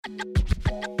Messi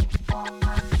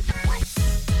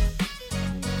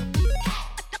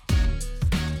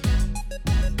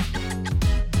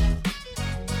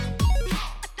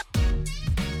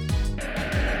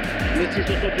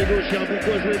sur son pied gauche, il y a un bon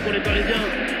coup à jouer pour les Parisiens.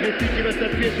 Messi qui va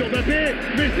s'appuyer sur Mbappé.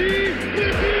 Messi,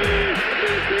 Léo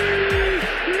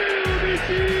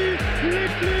Messi,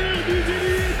 l'éclair du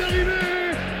génie est arrivé.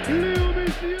 Léo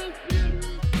Messi.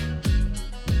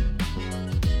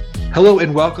 Hello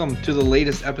and welcome to the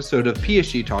latest episode of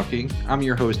PSG Talking. I'm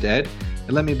your host, Ed,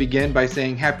 and let me begin by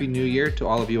saying Happy New Year to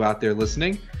all of you out there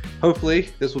listening. Hopefully,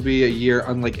 this will be a year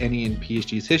unlike any in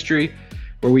PSG's history,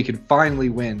 where we can finally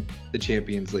win the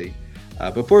Champions League.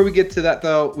 Before we get to that,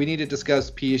 though, we need to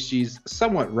discuss PSG's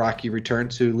somewhat rocky return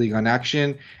to Ligue 1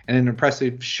 action and an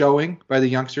impressive showing by the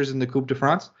youngsters in the Coupe de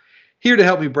France. Here to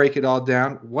help me break it all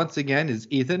down, once again, is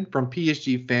Ethan from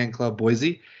PSG Fan Club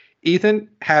Boise. Ethan,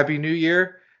 Happy New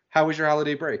Year. How was your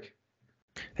holiday break?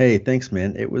 Hey, thanks,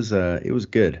 man. It was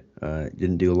good.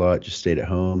 Didn't do a lot, just stayed at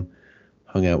home,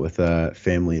 hung out with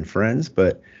family and friends.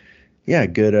 But yeah,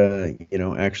 good.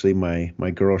 Actually,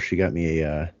 my girl, she got me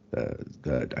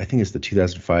I think it's the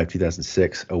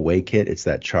 2005-2006 away kit. It's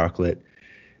that chocolate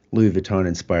Louis Vuitton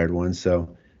inspired one. So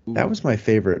that was my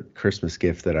favorite Christmas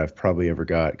gift that I've probably ever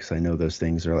got, because I know those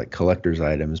things are like collector's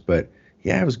items. But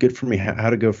yeah, it was good for me.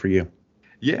 How'd it go for you?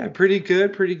 Yeah, pretty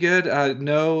good.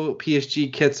 No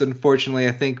PSG kits, unfortunately.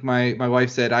 I think my wife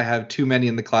said I have too many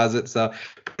in the closet, so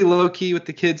pretty low key with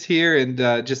the kids here, and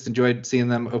just enjoyed seeing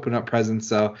them open up presents.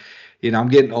 So, I'm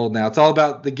getting old now. It's all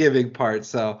about the giving part.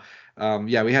 So,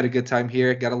 yeah, we had a good time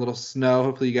here. Got a little snow.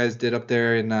 Hopefully you guys did up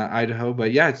there in Idaho.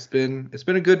 But yeah, it's been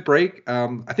a good break.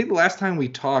 I think the last time we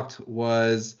talked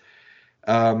was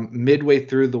midway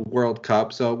through the World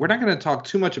Cup. So we're not going to talk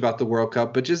too much about the World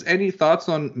Cup, but just any thoughts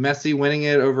on Messi winning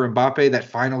it over Mbappe, that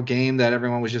final game that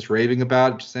everyone was just raving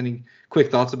about? Just any quick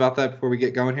thoughts about that before we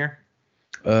get going here?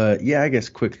 Yeah, I guess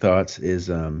quick thoughts is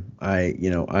I'm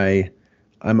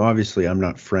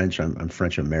not French. I'm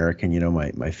French American.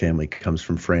 My family comes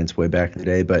from France way back in the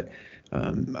day, but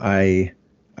I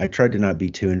tried to not be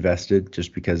too invested,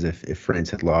 just because if France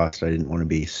had lost, I didn't want to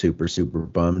be super, super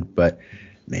bummed. But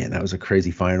man, that was a crazy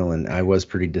final, and I was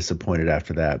pretty disappointed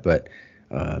after that. But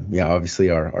yeah, obviously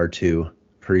our two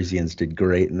Parisians did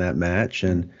great in that match,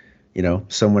 and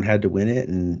someone had to win it,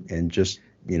 and just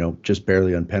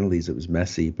barely on penalties, it was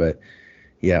Messi. But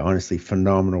yeah, honestly,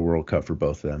 phenomenal World Cup for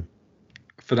both of them.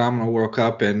 Phenomenal World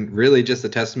Cup, and really just a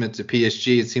testament to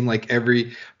PSG. It seemed like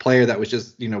every player that was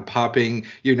just popping.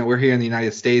 We're here in the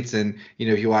United States, and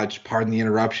if you watch Pardon the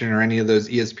Interruption or any of those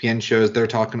ESPN shows, they're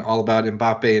talking all about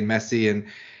Mbappe and Messi, and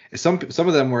some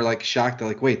of them were like shocked. They're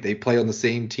like, wait, they play on the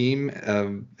same team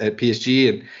at PSG?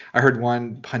 And I heard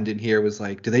one pundit here was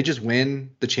like, do they just win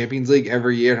the Champions League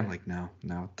every year? And I'm like, no,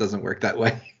 it doesn't work that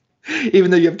way. Even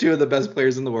though you have two of the best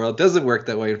players in the world, it doesn't work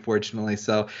that way, unfortunately.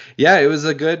 So, yeah, it was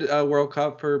a good World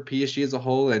Cup for PSG as a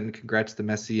whole, and congrats to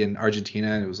Messi and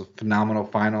Argentina. It was a phenomenal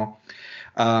final.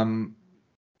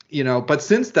 But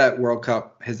since that World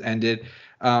Cup has ended,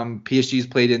 PSG's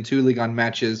played in 2 Ligue 1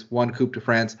 matches, 1 Coupe de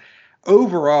France.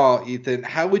 Overall, Ethan,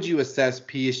 how would you assess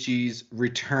PSG's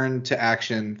return to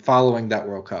action following that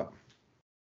World Cup?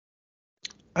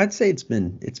 I'd say it's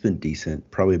been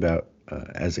decent, probably about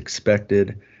as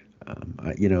expected.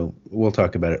 We'll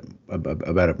talk about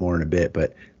it more in a bit,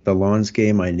 but the Lens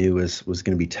game I knew was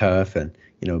going to be tough, and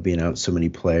being out so many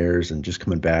players and just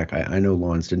coming back, I know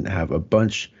Lens didn't have a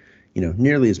bunch,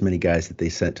 nearly as many guys that they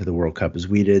sent to the World Cup as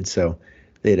we did, so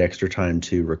they had extra time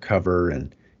to recover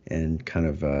and kind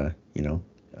of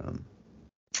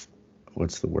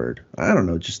what's the word? I don't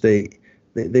know, just they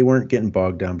weren't getting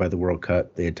bogged down by the World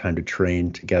Cup. They had time to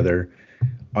train together.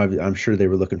 I'm sure they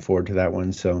were looking forward to that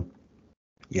one. So,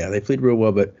 yeah, they played real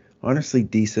well, but honestly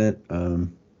decent,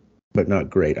 but not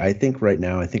great. I think right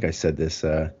now, I said this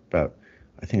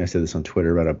on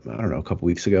Twitter about a couple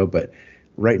weeks ago, but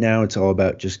right now it's all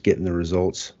about just getting the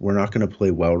results. We're not going to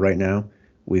play well right now.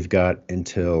 We've got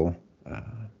until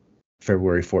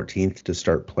February 14th to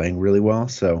start playing really well.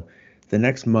 So the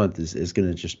next month is going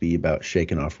to just be about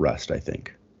shaking off rust, I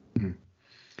think. Mm-hmm.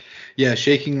 Yeah,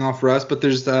 shaking off rust, but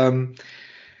there's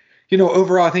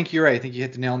overall, I think you're right. I think you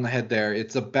hit the nail on the head there.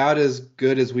 It's about as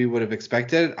good as we would have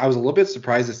expected. I was a little bit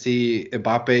surprised to see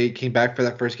Mbappe came back for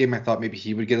that first game. I thought maybe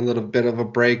he would get a little bit of a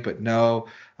break, but no.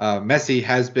 Messi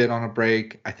has been on a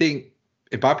break. I think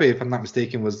Mbappe, if I'm not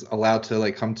mistaken, was allowed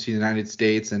to come to the United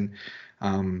States and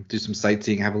do some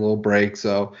sightseeing, have a little break.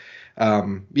 So,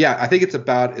 yeah, I think it's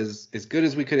about as good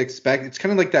as we could expect. It's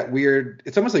kind of like that weird –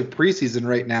 it's almost like preseason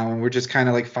right now, and we're just kind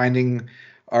of finding –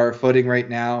 our footing right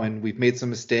now, and we've made some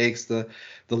mistakes. The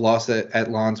loss at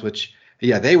Lens, which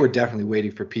Yeah, they were definitely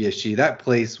waiting for PSG. That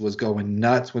place was going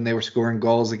nuts when they were scoring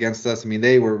goals against us. I mean,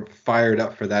 they were fired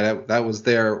up for that. That was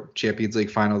their Champions League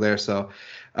final there. So,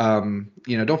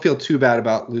 don't feel too bad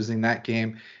about losing that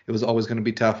game. It was always going to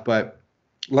be tough. But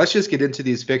let's just get into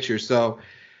these fixtures. So,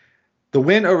 the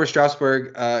win over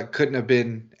Strasbourg couldn't have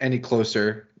been any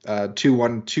closer.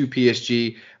 2-1 to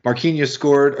PSG. Marquinhos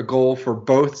scored a goal for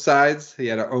both sides. He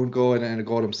had an own goal and a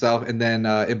goal himself. And then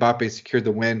Mbappe secured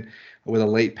the win with a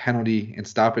late penalty in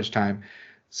stoppage time.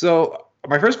 So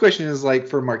my first question is, like,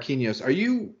 for Marquinhos, are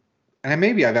you, and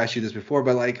maybe I've asked you this before,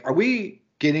 but like, are we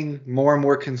getting more and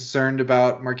more concerned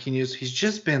about Marquinhos? He's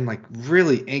just been like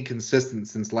really inconsistent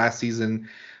since last season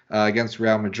against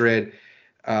Real Madrid.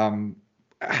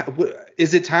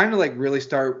 Is it time to like really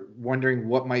start wondering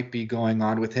what might be going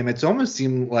on with him? It's almost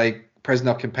seemed like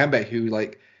Presnel Kimpembe, who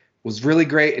like was really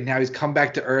great, and now he's come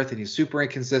back to earth and he's super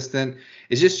inconsistent.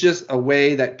 Is this just a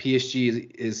way that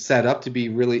PSG is set up to be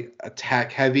really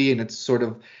attack heavy, and it's sort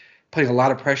of putting a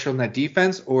lot of pressure on that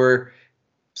defense, or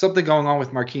something going on with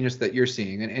Marquinhos that you're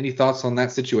seeing? And any thoughts on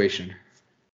that situation?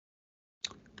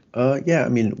 Yeah, I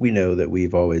mean, we know that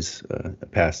we've always, the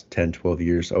past 10, 12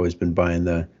 years, always been buying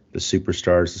the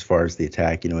superstars as far as the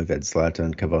attack. We've had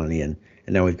Zlatan, Cavani, and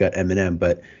now we've got Eminem.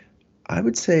 But I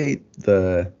would say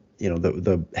the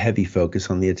heavy focus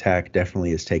on the attack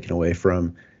definitely is taken away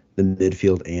from the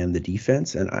midfield and the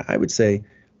defense. And I would say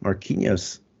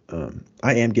Marquinhos,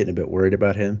 I am getting a bit worried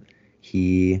about him.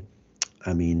 You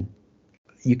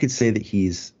could say that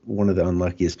he's one of the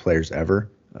unluckiest players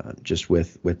ever, just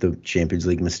with the Champions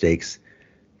League mistakes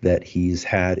that he's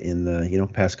had in the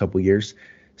past couple years.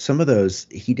 Some of those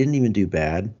he didn't even do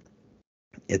bad.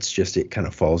 It's just it kind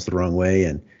of falls the wrong way,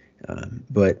 and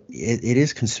but it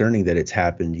is concerning that it's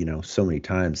happened so many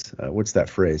times. What's that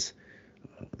phrase?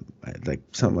 Like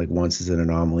something like once is an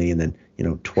anomaly, and then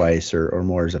twice or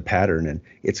more is a pattern, and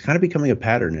it's kind of becoming a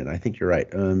pattern. And I think you're right.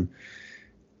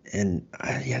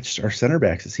 Just our center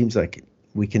backs. It seems like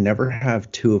we can never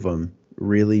have two of them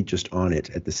really just on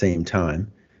it at the same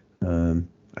time.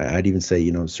 I'd even say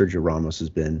Sergio Ramos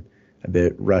has been a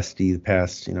bit rusty the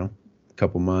past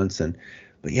couple months,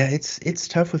 but yeah, it's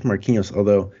tough with Marquinhos.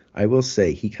 Although I will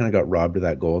say he kind of got robbed of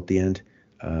that goal at the end.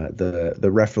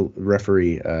 The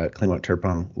referee Clément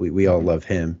Turpin, we all love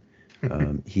him.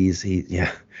 But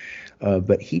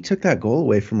he took that goal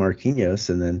away from Marquinhos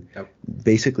and then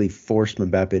basically forced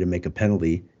Mbappe to make a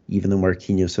penalty, even though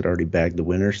Marquinhos had already bagged the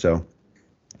winner. So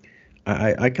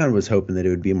I kind of was hoping that it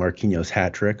would be a Marquinhos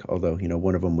hat trick, although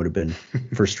one of them would have been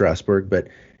for Strasbourg. But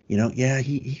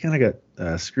he kind of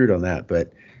got screwed on that.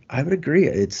 But I would agree,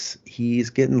 he's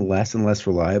getting less and less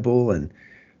reliable, and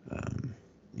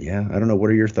I don't know. What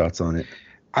are your thoughts on it?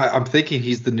 I'm thinking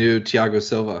he's the new Thiago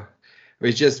Silva.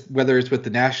 It's just, whether it's with the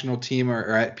national team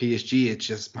or at PSG, it's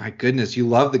just, my goodness, you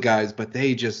love the guys, but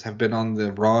they just have been on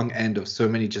the wrong end of so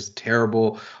many just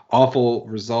terrible, awful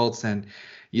results. And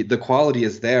the quality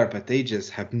is there, but they just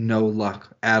have no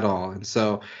luck at all. And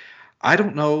so I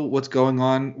don't know what's going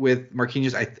on with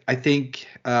Marquinhos. I think,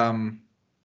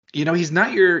 he's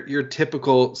not your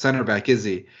typical center back, is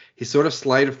he? He's sort of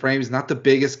slight of frame. He's not the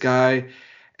biggest guy.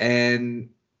 And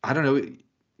I don't know,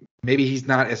 maybe he's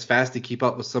not as fast to keep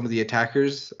up with some of the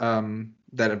attackers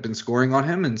that have been scoring on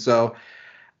him. And so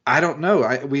I don't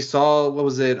know. We saw,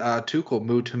 Tuchel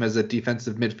moved him as a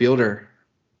defensive midfielder.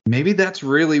 Maybe that's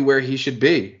really where he should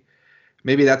be.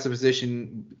 Maybe that's a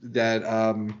position that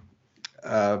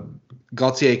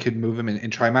Gaultier could move him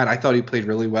and try him out. I thought he played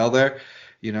really well there.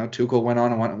 Tuchel went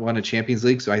on and won a Champions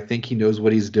League, so I think he knows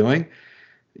what he's doing.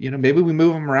 Maybe we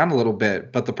move him around a little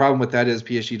bit. But the problem with that is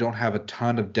PSG don't have a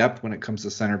ton of depth when it comes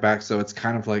to center back, so it's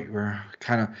kind of like we're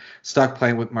kind of stuck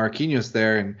playing with Marquinhos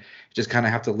there, and just kind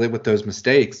of have to live with those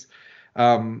mistakes.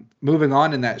 Moving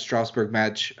on in that Strasbourg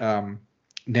match,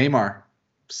 Neymar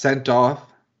sent off,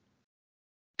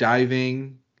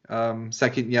 diving,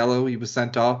 second yellow, he was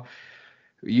sent off.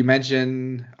 You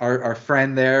mentioned our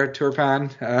friend there, Turpin,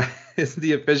 is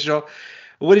the official.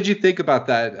 What did you think about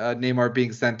that, Neymar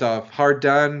being sent off? Hard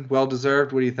done,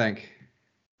 well-deserved? What do you think?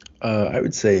 I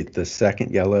would say the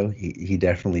second yellow, he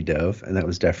definitely dove, and that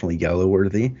was definitely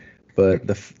yellow-worthy. But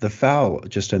the foul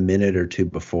just a minute or two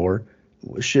before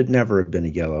should never have been a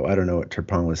yellow. I don't know what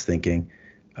Turpin was thinking.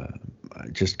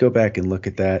 Just go back and look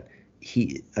at that.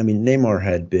 Neymar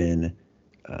had been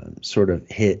sort of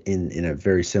hit in a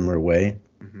very similar way,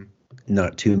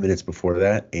 not 2 minutes before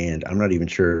that, and I'm not even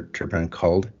sure Turpin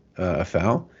called a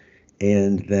foul.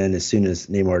 And then as soon as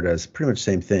Neymar does pretty much the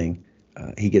same thing,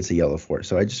 he gets a yellow for it.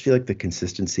 So I just feel like the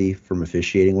consistency from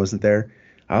officiating wasn't there.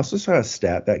 I also saw a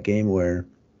stat that game where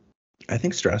I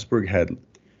think Strasbourg had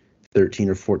 13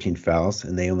 or 14 fouls,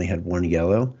 and they only had one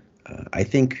yellow. I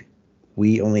think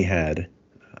we only had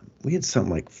we had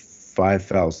something like 5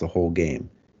 fouls the whole game,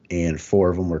 and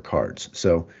 4 of them were cards.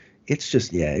 So it's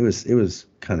just, yeah, it was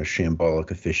kind of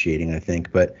shambolic officiating, I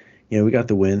think. But we got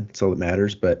the win. That's all that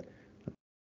matters. But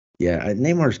yeah,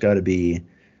 Neymar's got to be.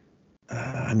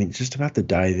 Just about the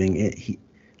diving.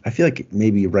 I feel like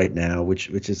maybe right now, which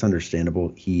is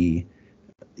understandable, he,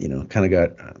 kind of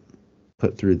got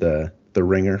put through the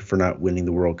ringer for not winning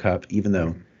the World Cup, even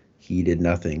though he did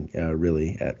nothing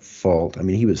really at fault. I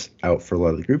mean, he was out for a lot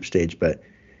of the group stage, but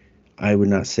I would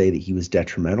not say that he was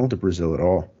detrimental to Brazil at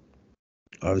all.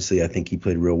 Obviously, I think he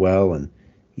played real well, and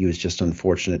he was just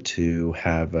unfortunate to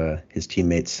have his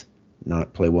teammates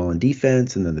not play well in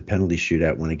defense, and then the penalty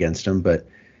shootout went against him. But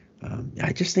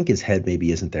I just think his head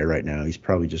maybe isn't there right now. He's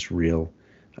probably just real.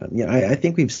 I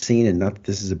think we've seen, and not that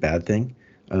this is a bad thing,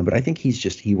 but I think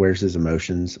he wears his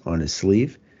emotions on his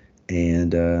sleeve.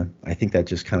 And I think that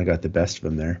just kind of got the best of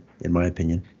him there, in my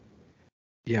opinion.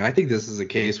 Yeah, I think this is a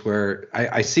case where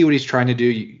I see what he's trying to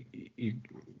do,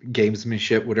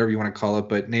 gamesmanship, whatever you want to call it,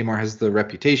 but Neymar has the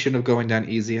reputation of going down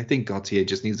easy. I think Gaultier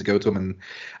just needs to go to him, and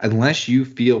unless you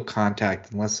feel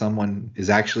contact, unless someone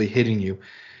is actually hitting you,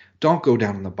 don't go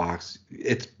down in the box.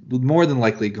 It's more than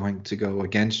likely going to go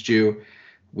against you.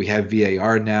 We have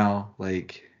VAR now.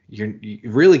 Like, you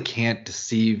really can't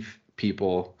deceive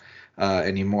people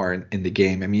anymore in the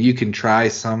game. I mean, you can try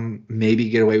some, maybe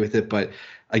get away with it, but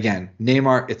again,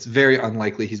 Neymar, it's very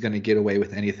unlikely he's going to get away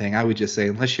with anything. I would just say,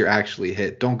 unless you're actually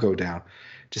hit, don't go down.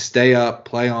 Just stay up,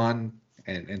 play on,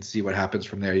 and see what happens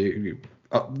from there.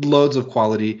 Loads of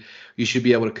quality. You should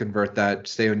be able to convert that.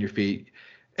 Stay on your feet.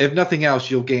 If nothing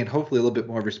else, you'll gain hopefully a little bit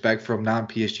more respect from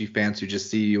non-PSG fans who just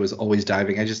see you as always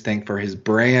diving. I just think for his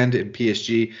brand in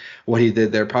PSG, what he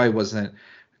did there probably wasn't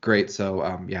great. So,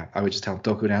 I would just tell him,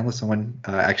 don't go down unless someone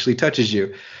actually touches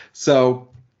you. So,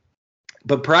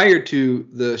 but prior to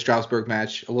the Strasbourg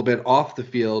match, a little bit off the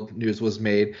field news was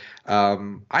made.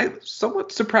 I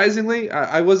somewhat surprisingly,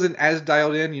 I wasn't as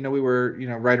dialed in. We were,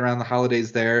 right around the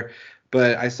holidays there.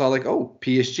 But I saw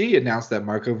PSG announced that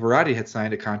Marco Verratti had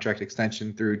signed a contract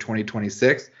extension through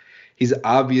 2026. He's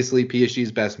obviously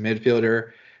PSG's best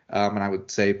midfielder, and I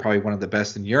would say probably one of the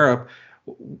best in Europe.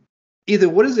 Either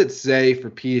what does it say for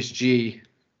PSG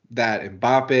that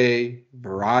Mbappe,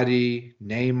 Verratti,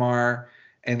 Neymar,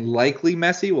 and likely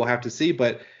Messi, we'll have to see,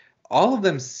 but all of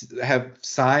them have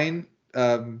signed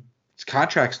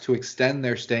contracts to extend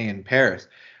their stay in Paris.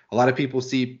 A lot of people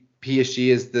see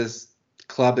PSG as this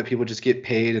club that people just get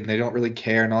paid and they don't really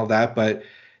care and all that, but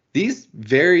these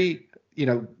very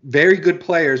good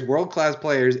players, world-class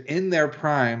players in their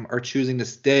prime are choosing to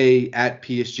stay at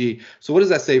PSG. So what does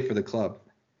that say for the club?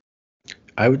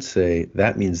 I would say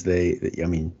that means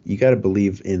you got to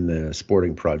believe in the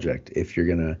sporting project if you're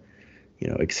going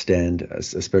to extend,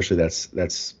 especially that's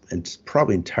it's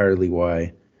probably entirely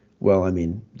why. Well,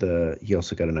 he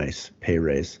also got a nice pay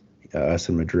raise. Us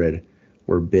in Madrid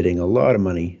were bidding a lot of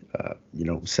money,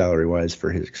 salary wise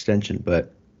for his extension,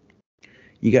 but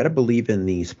you got to believe in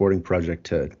the sporting project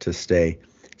to stay,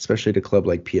 especially at a club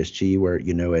like PSG where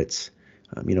it's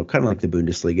kind of like the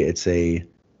Bundesliga. It's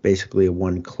basically a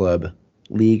one club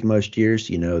league most years.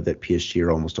 That PSG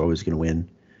are almost always going to win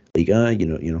Liga.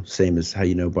 Same as how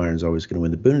Bayern's always going to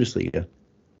win the Bundesliga.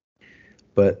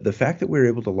 But the fact that we're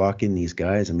able to lock in these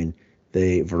guys,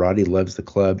 Verratti loves the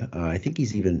club. I think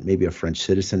he's even maybe a French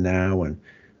citizen now, and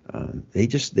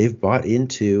they've bought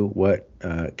into what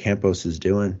Campos is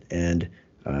doing. And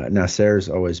Nasser's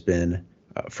always been,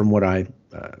 from what I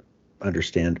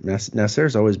understand,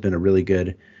 Nasser's always been a really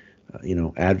good,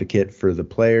 advocate for the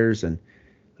players, and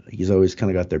he's always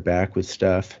kind of got their back with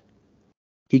stuff.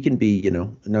 He can be,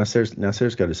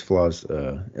 Nasser's got his flaws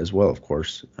as well, of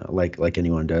course, like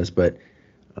anyone does, but.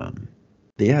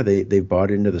 They bought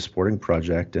into the sporting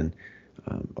project, and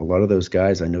a lot of those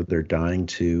guys, I know they're dying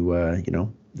to,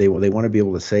 they want to be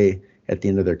able to say at the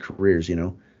end of their careers,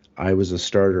 I was a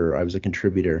starter, I was a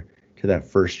contributor to that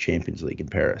first Champions League in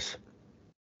Paris.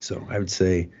 So I would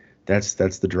say that's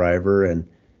the driver, and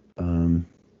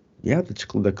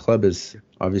the club is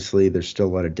obviously there's still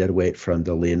a lot of dead weight from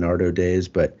the Leonardo days,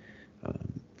 but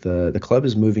the club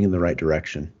is moving in the right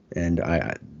direction, and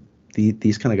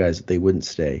these kind of guys, they wouldn't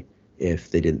stay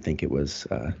if they didn't think it was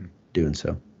doing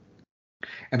so.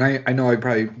 And I know I've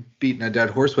probably beaten a dead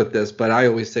horse with this, but I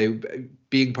always say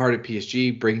being part of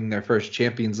PSG, bringing their first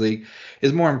Champions League,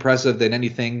 is more impressive than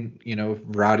anything.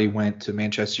 Verratti went to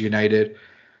Manchester United.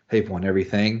 They've won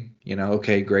everything.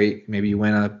 Okay, great. Maybe you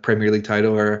win a Premier League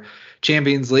title or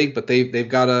Champions League, but they've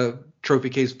got a trophy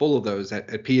case full of those. At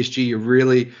PSG, you're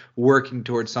really working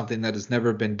towards something that has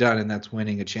never been done, and that's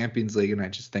winning a Champions League. And I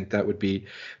just think that would be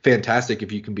fantastic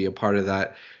if you can be a part of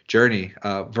that journey.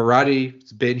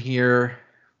 Verratti's been here,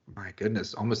 my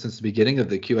goodness, almost since the beginning of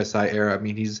the QSI era. I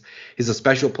mean, he's a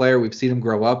special player. We've seen him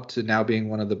grow up to now being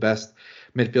one of the best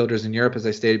midfielders in Europe, as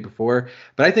I stated before.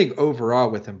 But I think overall,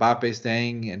 with Mbappe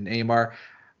staying and Neymar,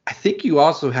 I think you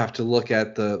also have to look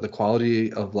at the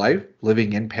quality of life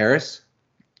living in Paris.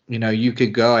 You know, you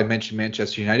could go, I mentioned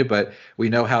Manchester United, but we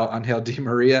know how Angel Di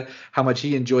Maria, how much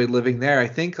he enjoyed living there. I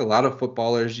think a lot of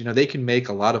footballers, you know, they can make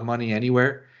a lot of money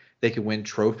anywhere. They can win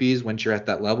trophies once you're at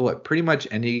that level. At pretty much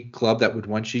any club that would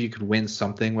want you could win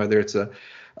something, whether it's a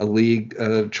league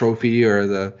trophy or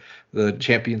the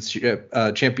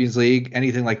Champions League,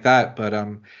 anything like that. But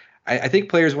I think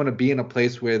players want to be in a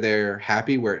place where they're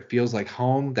happy, where it feels like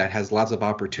home, that has lots of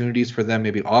opportunities for them,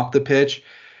 maybe off the pitch.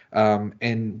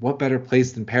 And what better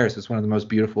place than Paris? It's one of the most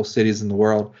beautiful cities in the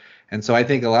world. And so I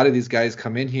think a lot of these guys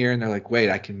come in here and they're like, wait,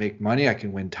 I can make money, I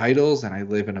can win titles, and I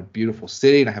live in a beautiful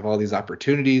city and I have all these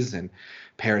opportunities and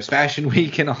Paris Fashion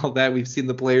Week and all that. We've seen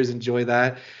the players enjoy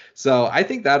that. So I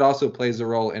think that also plays a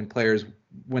role in players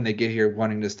when they get here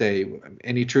wanting to stay.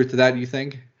 Any truth to that, you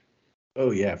think?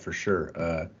 Oh yeah, for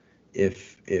sure.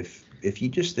 If you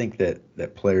just think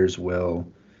that players will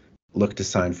look to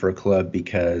sign for a club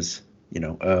because, you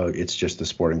know, oh, it's just a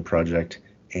sporting project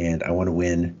and I want to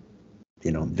win,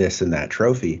 you know, this and that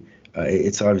trophy.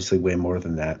 It's obviously way more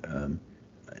than that.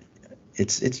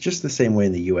 It's just the same way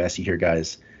in the U.S. You hear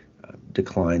guys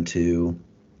decline to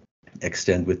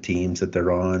extend with teams that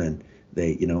they're on, and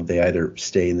they either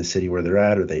stay in the city where they're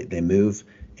at or they move.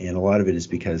 And a lot of it is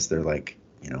because they're like,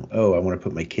 you know, oh, I want to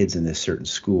put my kids in this certain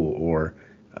school, or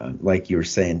like you were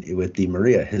saying with Di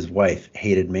Maria, his wife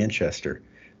hated Manchester,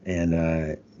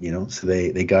 and you know, so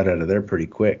they got out of there pretty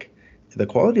quick. The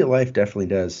quality of life definitely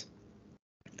does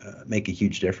make a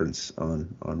huge difference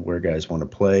on where guys want to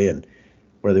play and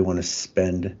where they want to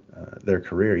spend their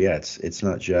career. Yeah, it's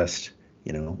not just,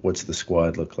 you know, what's the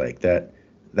squad look like. That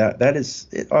is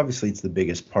it. Obviously, it's the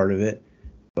biggest part of it,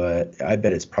 but I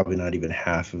bet it's probably not even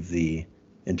half of the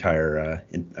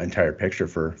entire picture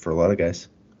for a lot of guys.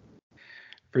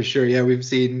 For sure, yeah, we've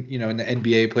seen, you know, in the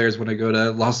NBA, players want to go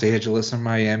to Los Angeles or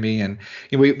Miami, and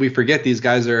you know, we forget these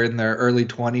guys are in their early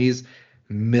 20s,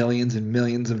 millions and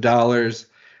millions of dollars.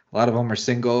 A lot of them are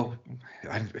single.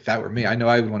 If that were me, I know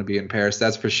I would want to be in Paris,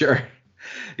 that's for sure.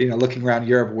 You know, looking around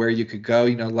Europe where you could go,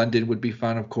 you know, London would be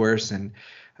fun, of course, and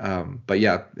but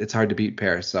yeah, it's hard to beat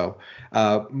Paris. So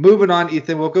moving on,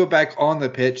 Ethan, we'll go back on the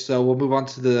pitch. So we'll move on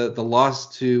to the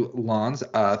loss to Lens,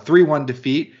 3-1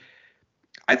 defeat.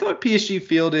 I thought PSG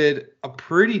fielded a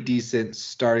pretty decent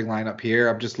starting lineup here.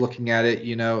 I'm just looking at it.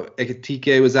 You know,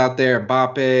 Ekitike was out there,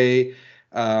 Mbappe,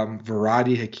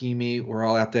 Verratti, Hakimi were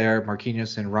all out there,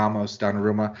 Marquinhos and Ramos,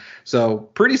 Donnarumma. So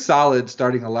pretty solid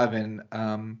starting 11.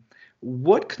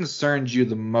 What concerned you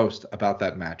the most about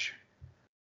that match?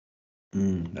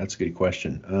 That's a good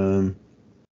question.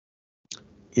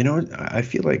 You know, I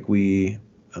feel like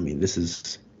this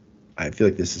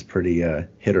is pretty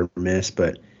hit or miss,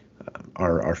 but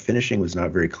our finishing was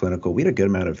not very clinical. We had a good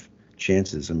amount of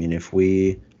chances. I mean, if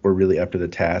we were really up to the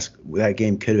task, that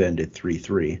game could have ended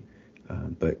 3-3,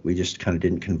 but we just kind of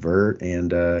didn't convert.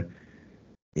 And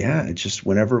yeah, it's just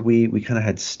whenever we kind of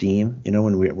had steam, you know,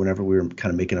 whenever we were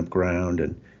kind of making up ground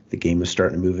and the game was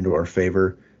starting to move into our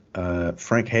favor,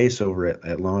 Frank Hayes over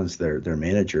at Lens, their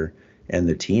manager, and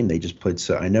the team, they just played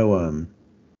so. I know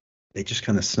they just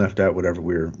kind of snuffed out whatever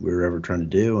we were ever trying to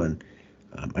do. And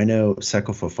I know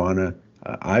Seko Fofana,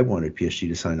 I wanted PSG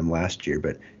to sign him last year,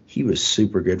 but he was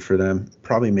super good for them.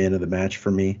 Probably man of the match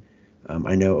for me.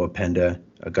 I know Openda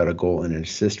got a goal and an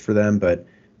assist for them, but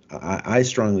I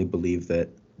strongly believe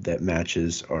that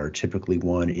matches are typically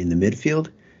won in the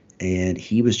midfield, and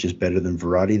he was just better than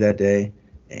Verratti that day,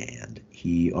 and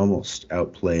he almost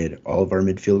outplayed all of our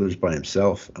midfielders by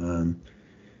himself.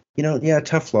 You know, yeah,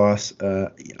 tough loss.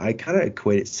 I kind of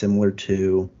equate it similar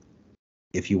to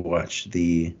if you watch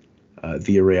the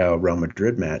Villarreal Real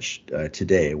Madrid match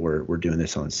today. We're doing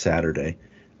this on Saturday,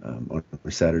 and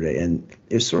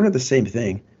it was sort of the same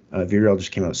thing. Villarreal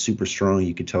just came out super strong.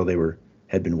 You could tell they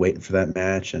had been waiting for that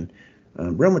match, and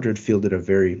Real Madrid fielded a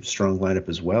very strong lineup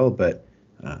as well, but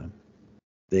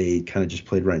they kind of just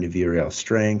played right into Villarreal's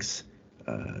strengths.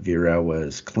 Villarreal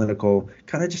was clinical,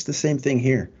 kind of just the same thing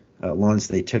here. Lens,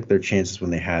 they took their chances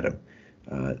when they had them.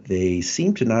 They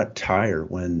seemed to not tire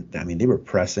they were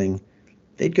pressing.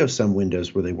 They'd go some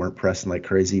windows where they weren't pressing like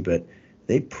crazy, but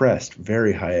they pressed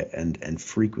very high and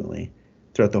frequently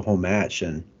throughout the whole match,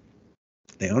 and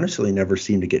they honestly never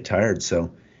seemed to get tired.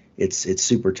 So it's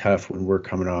super tough when we're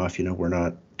coming off. We're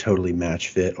not totally match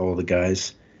fit, all the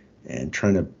guys, and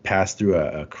trying to pass through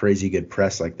a crazy good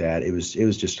press like that. It was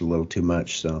just a little too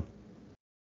much. So.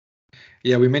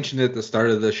 Yeah, we mentioned at the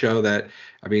start of the show that,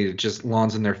 I mean, just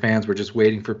Lens and their fans were just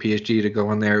waiting for PSG to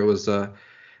go in there. It was a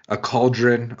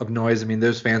cauldron of noise. I mean,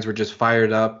 those fans were just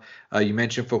fired up. You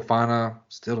mentioned Fofana.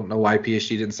 Still don't know why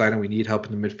PSG didn't sign him. We need help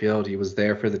in the midfield. He was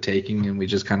there for the taking, and we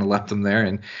just kind of left him there.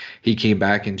 And he came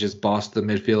back and just bossed the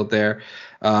midfield there.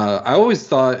 I always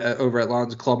thought over at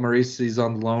Lens, Claude Maurice, he's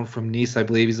on loan from Nice, I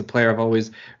believe. He's a player I've always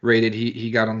rated.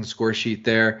 He got on the score sheet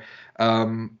there.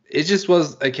 It just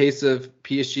was a case of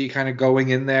PSG kind of going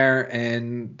in there,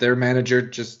 and their manager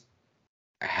just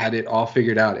had it all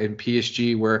figured out. And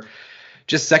PSG were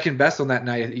just second best on that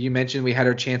night. You mentioned we had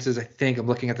our chances. I think I'm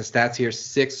looking at the stats here,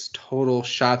 6 total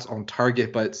shots on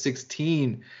target, but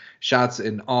 16 shots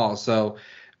in all. So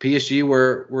PSG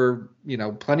were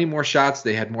plenty more shots.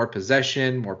 They had more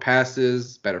possession, more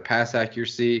passes, better pass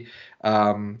accuracy.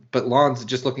 But Lens,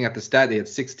 just looking at the stat, they had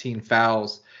 16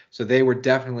 fouls. So they were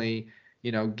definitely,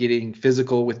 getting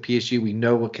physical with PSG. We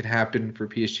know what can happen for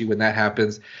PSG when that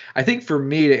happens. I think for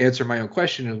me, to answer my own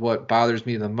question, is what bothers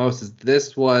me the most is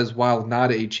this was, while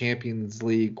not a Champions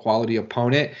League quality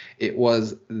opponent, it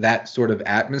was that sort of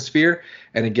atmosphere.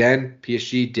 And again,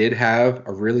 PSG did have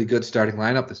a really good starting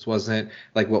lineup. This wasn't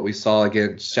like what we saw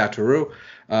against Châteauroux.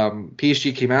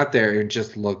 PSG came out there and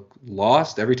just looked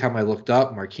lost. Every time I looked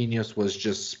up, Marquinhos was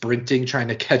just sprinting, trying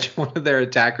to catch one of their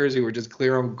attackers who were just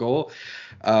clear on goal.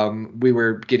 We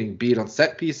were getting beat on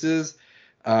set pieces.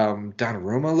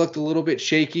 Donnarumma looked a little bit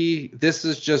shaky. This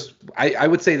is just, I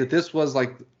would say that this was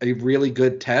like a really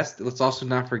good test. Let's also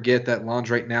not forget that Lens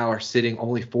right now are sitting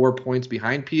only 4 points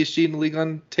behind PSG in the Ligue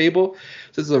 1 table.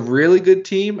 So this is a really good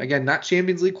team. Again, not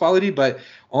Champions League quality, but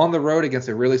on the road against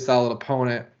a really solid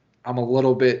opponent. I'm a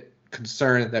little bit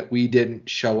concerned that we didn't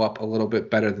show up a little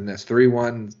bit better than this.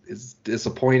 3-1 is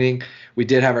disappointing. We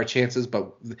did have our chances,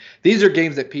 but these are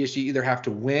games that PSG either have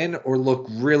to win or look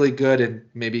really good and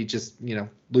maybe just,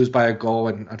 lose by a goal,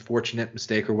 an unfortunate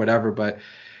mistake or whatever. But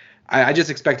I just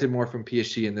expected more from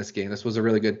PSG in this game. This was a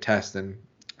really good test, and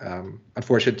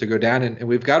unfortunate to go down. And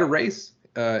we've got a race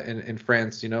in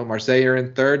France. Marseille are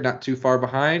in third, not too far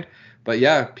behind. But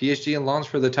yeah, PSG and Lens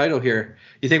for the title here.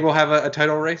 You think we'll have a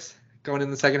title race going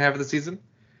in the second half of the season?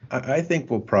 I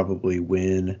think we'll probably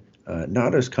win.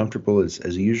 Not as comfortable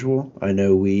as usual. I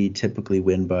know we typically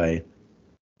win by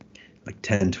like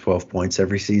 10, 12 points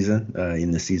every season in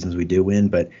the seasons we do win.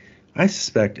 But I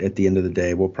suspect at the end of the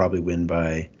day, we'll probably win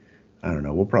by, I don't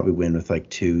know, we'll probably win with like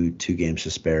two games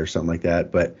to spare or something like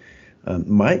that. But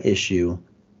my issue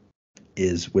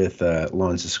is with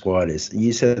Lens' squad is,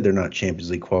 you said they're not Champions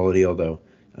League quality, although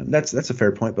that's a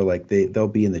fair point, but like they'll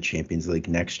be in the Champions League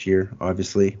next year,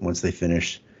 obviously, once they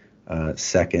finish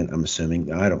second, I'm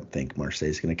assuming. I don't think Marseille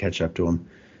is going to catch up to them.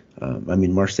 I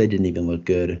mean, Marseille didn't even look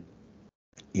good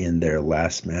in their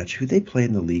last match. Who they play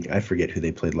in the league? I forget who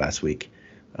they played last week.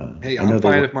 Hey, I'm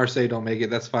fine if Marseille don't make it.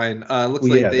 That's fine. Looks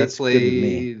like they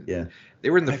played. Yeah, they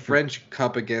were in the French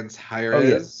Cup against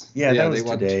Jerez. Oh, yeah, that was they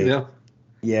won today. 2-0.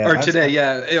 Yeah, or today,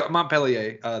 yeah,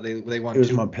 Montpellier. They won. It was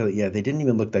 2. Montpellier. Yeah, they didn't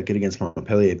even look that good against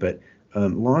Montpellier, but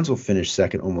Lens will finish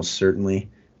second almost certainly.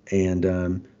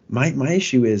 And my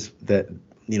issue is that,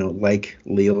 like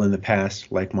Lille in the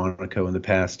past, like Monaco in the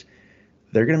past,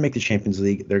 they're going to make the Champions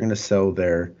League. They're going to sell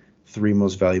their 3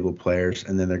 most valuable players,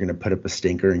 and then they're going to put up a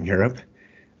stinker in Europe.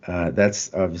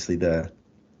 That's obviously the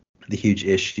huge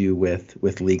issue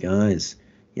with Ligue 1 is,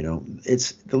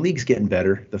 it's the league's getting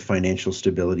better. The financial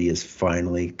stability is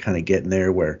finally kind of getting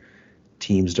there where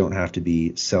teams don't have to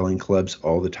be selling clubs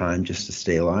all the time just to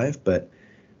stay alive, but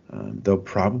they'll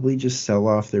probably just sell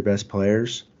off their best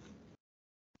players,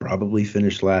 probably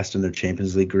finish last in their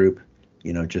Champions League group,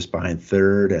 just behind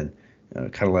third, and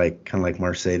kind of like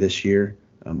Marseille this year.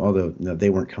 Although they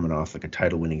weren't coming off like a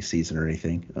title-winning season or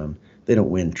anything. They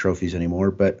don't win trophies anymore,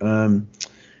 but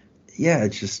yeah,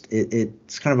 it's just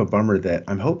it's kind of a bummer that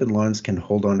I'm hoping Lens can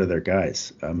hold on to their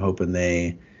guys. I'm hoping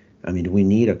we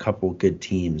need a couple good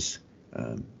teams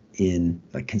in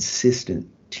like consistent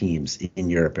teams in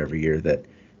Europe every year that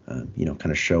kind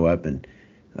of show up. And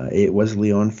it was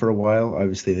Lyon for a while.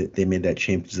 Obviously, they made that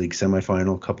Champions League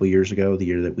semifinal a couple years ago, the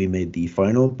year that we made the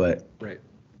final. But right,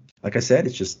 like I said,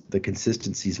 it's just the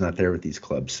consistency is not there with these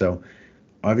clubs. So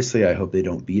obviously, I hope they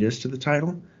don't beat us to the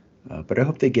title, but I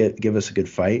hope they give us a good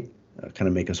fight. Kind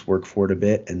of make us work for it a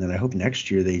bit, and then I hope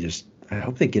next year I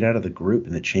hope they get out of the group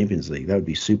in the Champions League. That would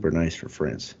be super nice for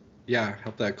France. Yeah,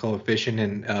 help that coefficient.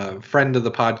 And friend of the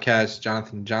podcast,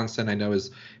 Jonathan Johnson, I know is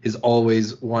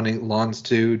always wanting Lens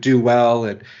to do well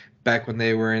and back when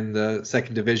they were in the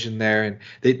second division there. And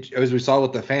they, as we saw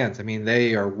with the fans, I mean,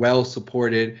 they are well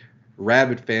supported,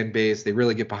 rabid fan base. They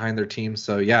really get behind their team.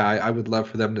 So yeah, I would love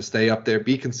for them to stay up there,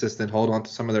 be consistent, hold on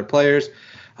to some of their players.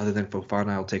 Other than Fofana,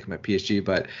 I'll take them at PSG.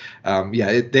 But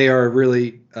they are a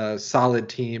really solid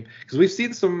team, because we've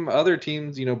seen some other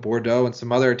teams, Bordeaux and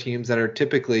some other teams that are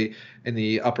typically in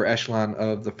the upper echelon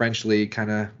of the French league kind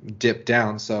of dip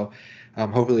down. So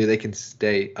hopefully they can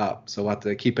stay up. So we'll have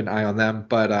to keep an eye on them.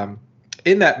 But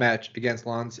in that match against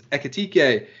Lens,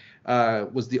 Ekitike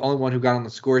was the only one who got on the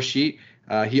score sheet.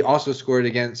 He also scored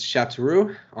against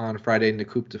Châteauroux on Friday in the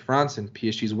Coupe de France and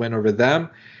PSG's win over them.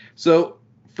 So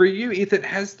for you, Ethan,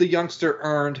 has the youngster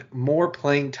earned more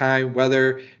playing time,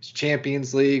 whether it's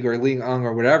Champions League or Ligue 1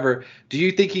 or whatever? Do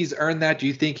you think he's earned that? Do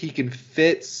you think he can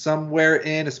fit somewhere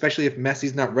in, especially if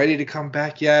Messi's not ready to come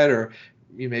back yet, or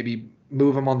you maybe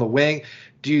move him on the wing?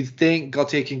 Do you think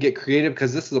Gaultier can get creative?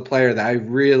 Because this is a player that I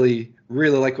really,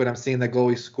 really like what I'm seeing. That goal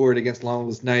he scored against Lens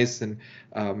was nice. And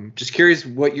just curious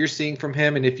what you're seeing from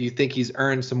him, and if you think he's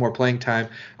earned some more playing time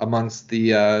amongst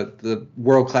the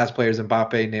world-class players,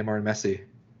 Mbappe, Neymar, and Messi.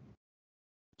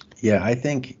 Yeah, I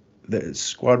think the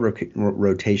squad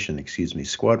rotation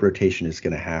is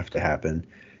going to have to happen,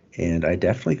 and I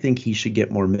definitely think he should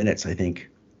get more minutes. I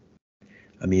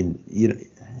mean,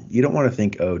 you don't want to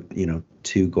think,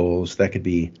 2 goals, that could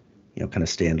be, kind of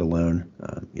standalone,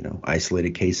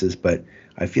 isolated cases, but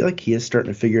I feel like he is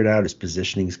starting to figure it out. His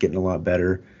positioning is getting a lot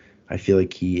better. I feel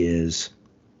like he is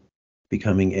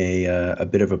becoming a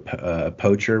bit of a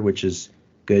poacher, which is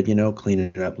good,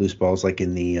 cleaning up loose balls, like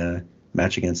in the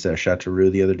match against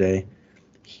Châteauroux the other day.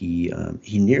 He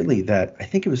nearly, that, I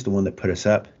think it was the one that put us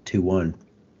up 2-1,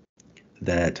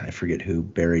 that I forget who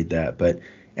buried that, but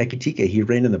Ekitike, he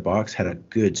ran in the box, had a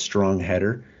good strong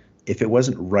header. If it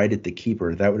wasn't right at the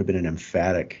keeper, that would have been an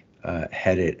emphatic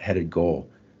headed goal.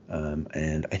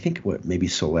 And I think maybe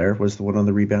Soler was the one on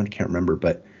the rebound, can't remember,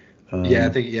 but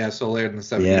Soler in the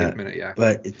 70th minute, yeah.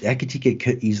 But Ekitike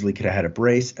could have had a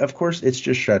brace. Of course, it's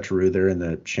just Châteauroux. They're in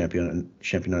the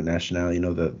Championnat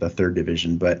National, the third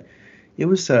division. But it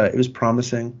was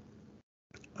promising.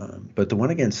 But the one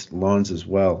against Lens as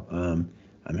well,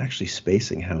 I'm actually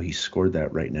spacing how he scored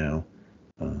that right now.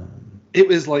 It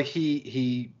was like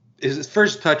his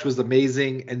first touch was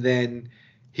amazing, and then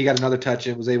he got another touch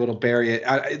and was able to bury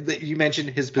it. You mentioned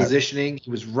his positioning. He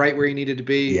was right where he needed to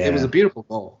be. Yeah. It was a beautiful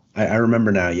goal. I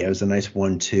remember now. Yeah, it was a nice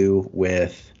 1-2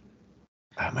 with,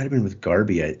 it might have been with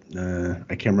Garby. I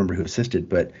can't remember who assisted,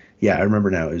 but yeah, I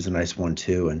remember now. It was a nice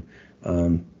 1-2, and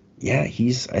I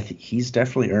think he's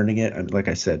definitely earning it. Like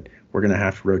I said, we're gonna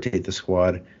have to rotate the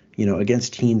squad.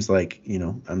 Against teams like,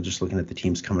 I'm just looking at the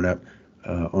teams coming up: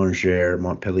 Angers,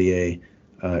 Montpellier,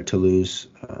 Toulouse,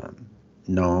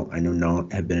 Nantes. I know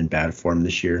Nantes have been in bad form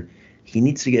this year. He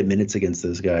needs to get minutes against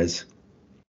those guys,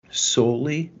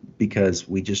 solely because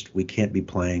we can't be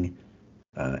playing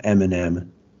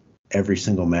M&M every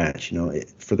single match,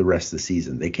 for the rest of the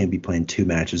season. They can't be playing 2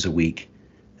 matches a week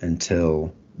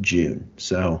until June.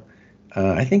 So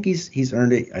I think he's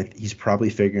earned it. He's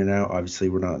probably figuring it out. Obviously,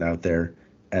 we're not out there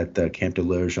at the Camp de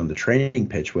Loge on the training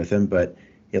pitch with him, but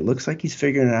it looks like he's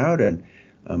figuring it out. And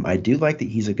I do like that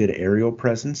he's a good aerial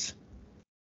presence.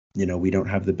 We don't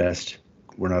have the best,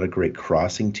 we're not a great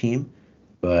crossing team,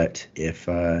 but if,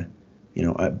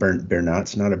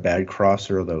 Bernat's not a bad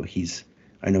crosser, although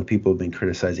I know people have been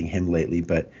criticizing him lately,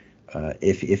 but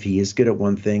if he is good at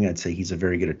one thing, I'd say he's a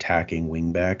very good attacking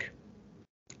wingback.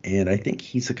 And I think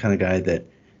he's the kind of guy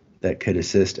that could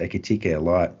assist Ekitike a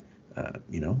lot,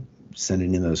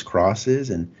 sending in those crosses.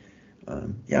 And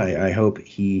I hope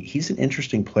he's an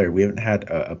interesting player. We haven't had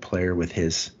a player with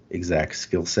his exact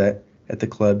skill set at the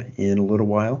club in a little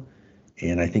while,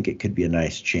 and I think it could be a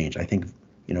nice change. I think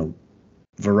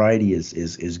variety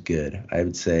is good. I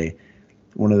would say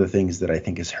one of the things that I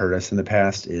think has hurt us in the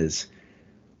past is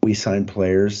we sign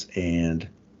players, and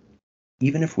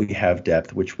even if we have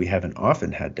depth, which we haven't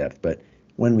often had depth, but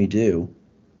when we do,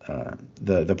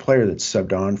 the player that's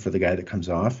subbed on for the guy that comes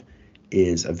off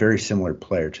is a very similar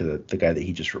player to the guy that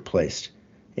he just replaced,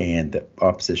 and the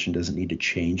opposition doesn't need to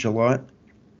change a lot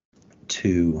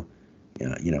to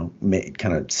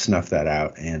kind of snuff that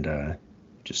out and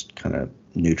just kind of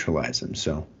neutralize him.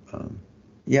 So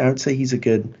I would say he's a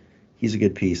good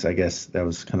piece. I guess that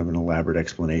was kind of an elaborate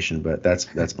explanation, but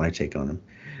that's my take on him.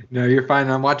 No, you're fine.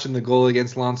 I'm watching the goal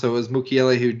against Lens. It was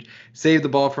Mukiele who saved the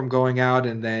ball from going out,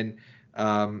 and then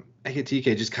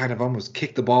Ekitike just kind of almost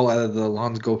kicked the ball out of the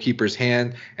Lens goalkeeper's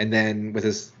hand, and then with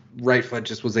his right foot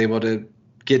just was able to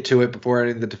get to it before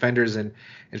any of the defenders and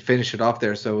finish it off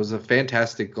there. So it was a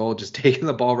fantastic goal, just taking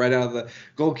the ball right out of the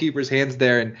goalkeeper's hands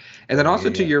there. And then also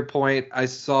to your point, I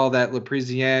saw that Le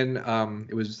Parisien,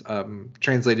 it was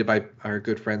translated by our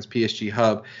good friends PSG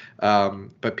Hub,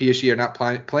 but PSG are not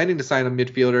planning to sign a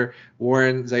midfielder.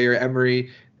 Warren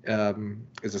Zaire-Emery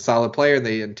is a solid player, and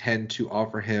they intend to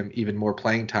offer him even more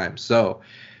playing time. So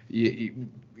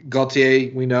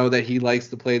Gaultier, we know that he likes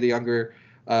to play the younger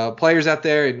players out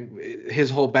there and his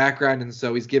whole background, and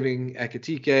so he's giving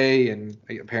Ekitike and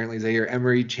apparently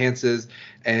Zaire-Emery chances.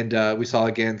 And we saw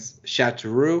against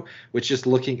Châteauroux, which just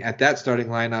looking at that starting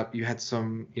lineup, you had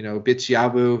some,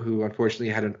 Bitshiabu, who unfortunately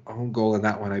had an own goal in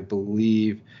that one, I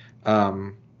believe,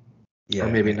 or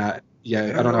maybe not.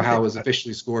 Yeah, I don't know how it was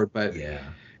officially scored, but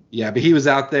but he was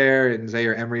out there, and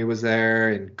Zaire-Emery was there,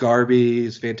 and Garby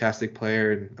is a fantastic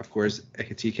player, and of course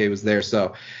Ekitike was there.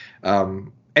 So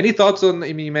any thoughts on,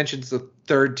 you mentioned it's a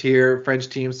third tier French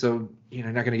team, so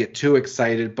not going to get too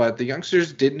excited, but the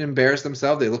youngsters didn't embarrass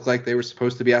themselves. They looked like they were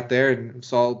supposed to be out there and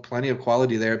saw plenty of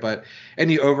quality there. But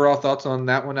any overall thoughts on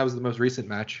that one? That was the most recent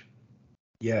match.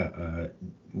 Yeah,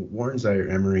 Warren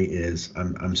Zaire-Emery is,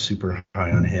 I'm super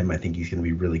high on him. I think he's going to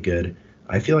be really good.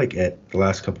 I feel like at the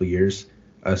last couple of years,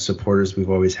 supporters, we've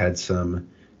always had some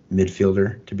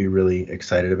midfielder to be really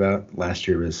excited about. Last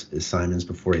year was Simons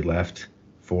before he left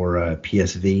for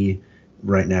PSV.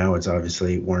 Right now, it's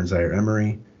obviously Warren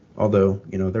Zaire-Emery. Although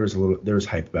there was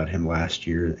hype about him last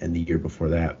year and the year before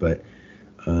that. But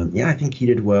I think he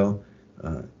did well.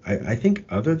 I think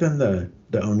other than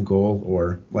the own goal,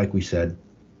 or like we said,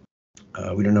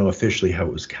 we don't know officially how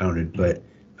it was counted, but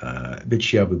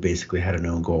Bitshiabu basically had an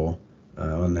own goal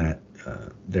on that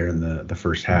there in the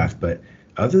first half. But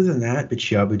other than that,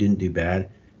 Bitshiabu didn't do bad.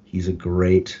 He's a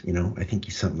great, I think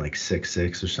he's something like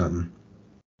 6'6" or something.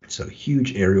 So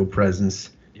huge aerial presence.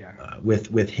 Yeah.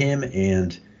 With him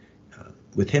and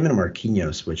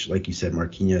Marquinhos, which, like you said,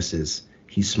 Marquinhos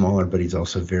he's smaller, but he's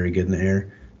also very good in the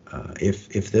air.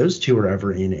 If those two are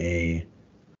ever in a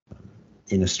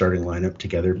starting lineup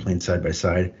together, playing side by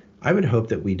side, I would hope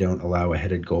that we don't allow a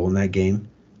headed goal in that game,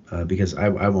 because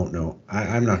I won't know.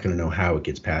 I'm not going to know how it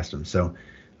gets past him. So,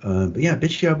 but yeah,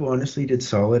 Bitshiabu honestly did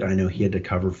solid. I know he had to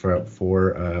cover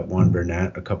for Juan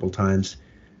Bernat a couple times,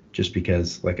 just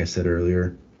because, like I said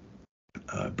earlier,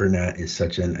 Bernat is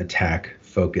such an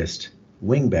attack-focused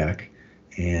wingback,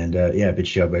 and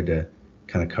Bitshiabu had to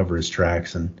kind of cover his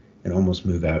tracks and almost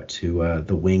move out to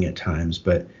the wing at times.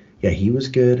 But yeah, he was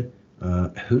good.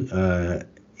 Ilias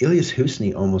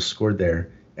Husni almost scored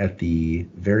there at the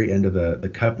very end of the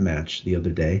cup match the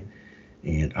other day,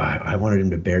 and I wanted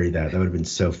him to bury that. That would have been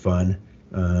so fun.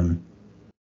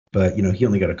 But he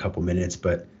only got a couple minutes,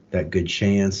 but that good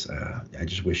chance, I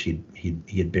just wish he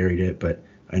had buried it. But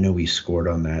I know he scored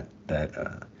on that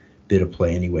bit of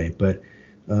play anyway. But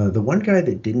the one guy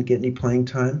that didn't get any playing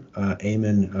time,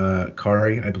 Eamon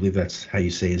Kari, I believe that's how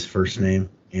you say his first name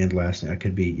and last name. I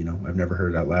could be, I've never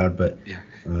heard it out loud, but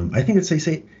I think it's they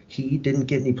say he didn't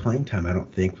get any playing time, I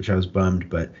don't think, which I was bummed.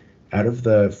 But out of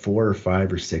the 4 or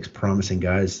 5 or 6 promising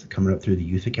guys coming up through the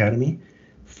youth academy,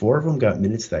 4 of them got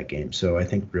minutes that game. So I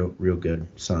think real good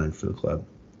sign for the club.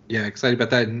 Yeah, excited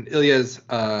about that. And Ilias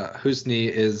Husni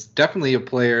is definitely a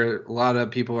player a lot of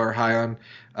people are high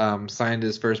on. Signed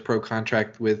his first pro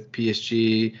contract with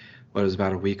PSG,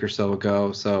 about a week or so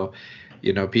ago. So,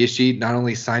 PSG not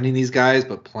only signing these guys,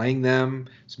 but playing them.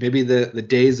 So maybe the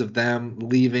days of them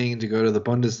leaving to go to the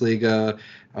Bundesliga,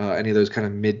 any of those kind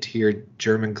of mid-tier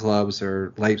German clubs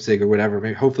or Leipzig or whatever,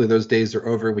 maybe hopefully those days are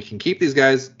over. We can keep these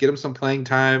guys, get them some playing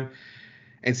time,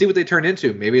 and see what they turn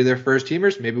into. Maybe they're first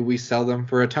teamers. Maybe we sell them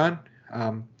for a ton.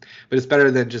 But it's better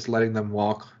than just letting them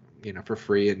walk, for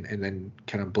free and then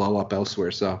kind of blow up elsewhere.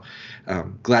 So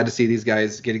glad to see these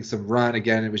guys getting some run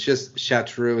again. It was just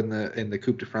Châteauroux in the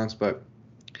Coupe de France, but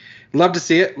love to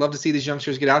see it. Love to see these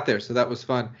youngsters get out there. So that was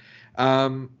fun.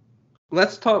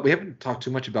 Let's talk. We haven't talked too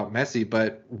much about Messi,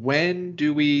 but when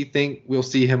do we think we'll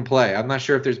see him play? I'm not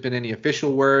sure if there's been any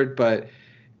official word, but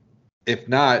if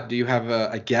not, do you have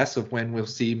a guess of when we'll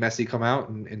see Messi come out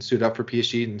and suit up for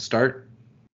PSG and start?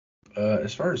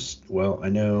 As far as,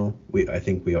 I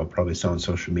think we all probably saw on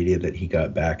social media that he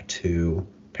got back to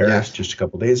Paris just a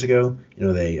couple days ago.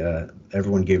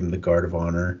 Everyone gave him the guard of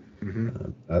honor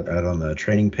out on the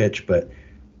training pitch, but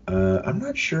I'm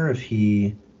not sure if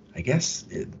the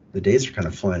days are kind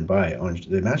of flying by.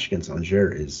 The match against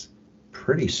Angers is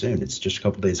pretty soon. It's just a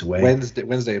couple days away.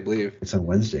 Wednesday, I believe. It's on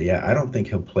Wednesday. Yeah, I don't think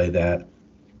he'll play that.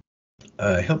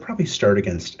 He'll probably start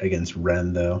against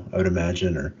Rennes, though, I would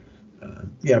imagine, or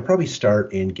probably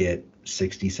start and get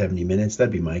 60, 70 minutes.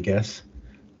 That'd be my guess.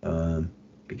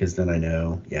 Because then I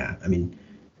know,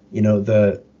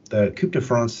 The Coupe de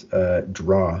France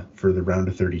draw for the round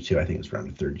of 32, I think it's round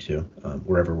of 32,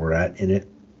 wherever we're at in it.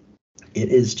 It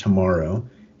is tomorrow,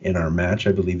 and our match,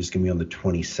 I believe, is going to be on the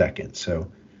 22nd.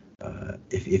 So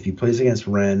if he plays against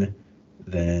Rennes,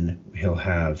 then he'll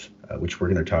have, which we're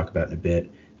going to talk about in a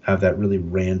bit, have that really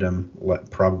random,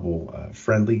 probable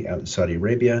friendly out in Saudi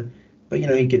Arabia. But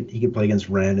he could play against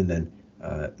Rennes and then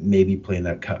maybe play in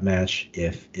that cup match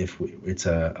if it's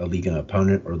a Liga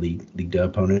opponent or Ligue 2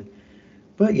 opponent.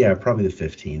 But yeah, probably the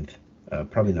 15th.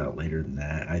 Probably not later than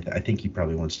that. I think he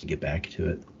probably wants to get back to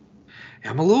it.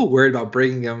 I'm a little worried about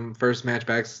bringing him first match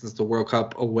back since the World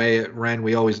Cup away at Rennes.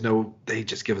 We always know they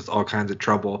just give us all kinds of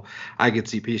trouble. I could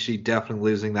see PSG definitely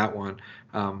losing that one.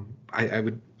 I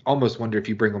would almost wonder if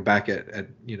you bring him back at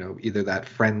either that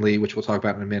friendly, which we'll talk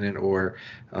about in a minute, or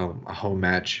a home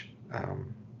match,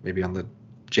 maybe on the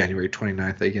January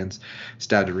 29th against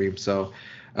Stade de Reims. So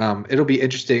it'll be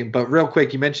interesting. But real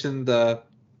quick, you mentioned the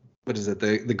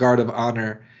guard of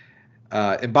honor.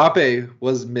 Mbappe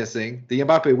was missing. The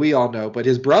Mbappe we all know, but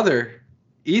his brother,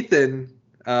 Ethan,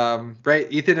 Ethan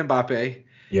Mbappe.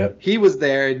 Yep. He was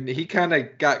there, and he kind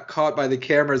of got caught by the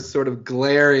cameras sort of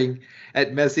glaring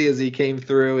at Messi as he came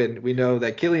through, and we know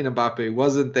that Kylian Mbappe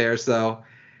wasn't there, so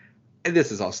and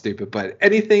this is all stupid, but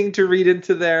anything to read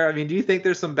into there? I mean, do you think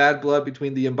there's some bad blood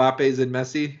between the Mbappes and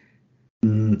Messi?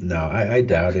 No, I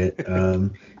doubt it.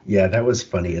 Yeah, that was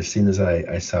funny. As soon as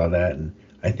I saw that, and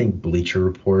I think Bleacher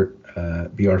Report,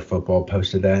 BR Football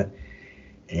posted that,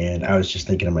 and I was just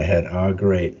thinking in my head, oh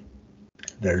great,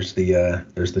 there's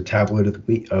the tabloid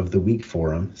of the week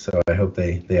for him. So I hope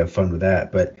they have fun with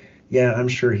that. But yeah, I'm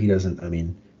sure he doesn't. I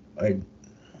mean,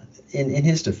 in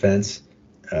his defense,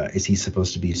 is he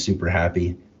supposed to be super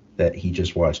happy that he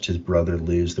just watched his brother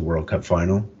lose the World Cup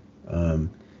final? I'm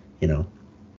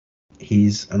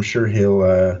sure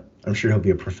he'll be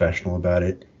a professional about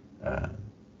it.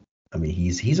 I mean,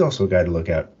 he's also a guy to look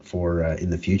out for in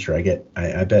the future.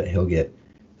 I bet he'll get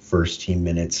first team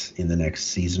minutes in the next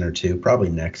season or two, probably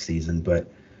next season.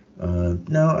 But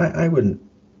no, I wouldn't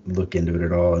look into it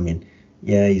at all. I mean,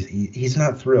 yeah, he's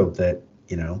not thrilled that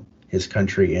his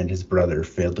country and his brother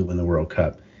failed to win the World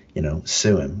Cup.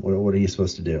 Sue him. What are you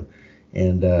supposed to do?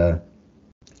 And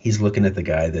he's looking at the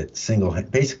guy that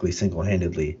basically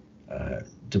single-handedly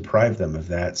deprived them of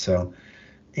that. So.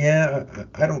 Yeah,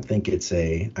 I don't think there's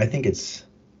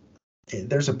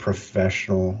a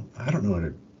professional, I don't know how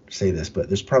to say this, but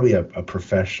there's probably a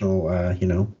professional,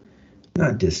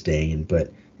 not disdain,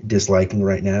 but disliking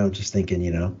right now, just thinking,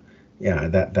 yeah,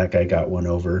 that guy got one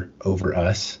over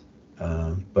us.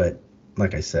 But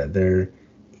like I said,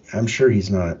 I'm sure he's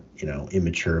not,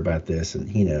 immature about this, and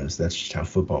he knows that's just how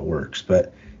football works.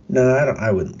 But no,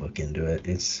 I wouldn't look into it.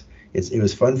 It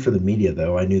was fun for the media,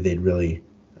 though. I knew they'd really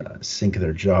sink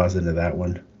their jaws into that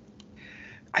one.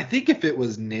 I think if it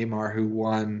was Neymar who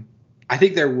won, I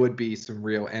think there would be some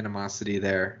real animosity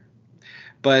there.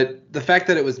 But the fact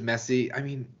that it was Messi, I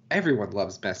mean, everyone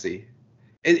loves Messi.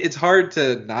 It's hard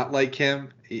to not like him.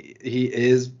 He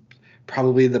is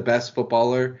probably the best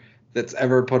footballer that's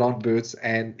ever put on boots,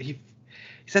 and he's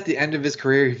at the end of his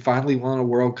career. He finally won a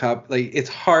World Cup. Like, it's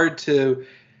hard to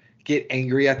get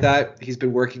angry at that. He's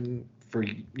been working for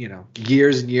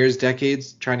years and years,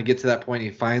 decades, trying to get to that point. He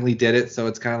finally did it, so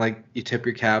it's kind of like you tip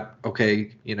your cap.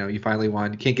 Okay, you finally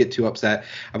won. You can't get too upset.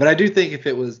 But I do think if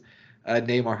it was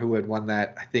Neymar who had won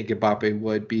that, I think Mbappe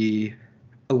would be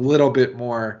a little bit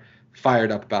more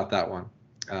fired up about that one.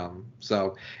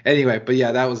 So anyway, but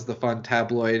yeah, that was the fun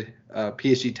tabloid,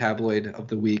 PSG tabloid of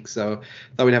the week. So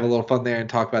thought we'd have a little fun there and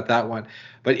talk about that one.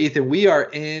 But Ethan, we are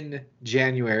in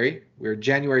January. We're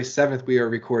January 7th. We are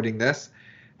recording this.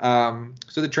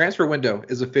 So the transfer window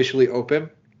is officially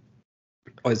open.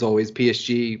 As always,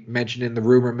 PSG mentioned in the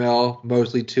rumor mill,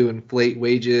 mostly to inflate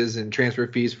wages and transfer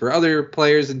fees for other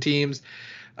players and teams.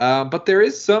 But there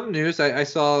is some news. I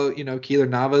saw, Keylor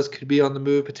Navas could be on the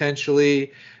move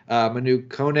potentially. Manu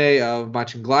Kone of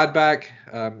Mönchengladbach.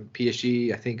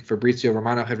 PSG, I think Fabrizio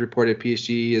Romano had reported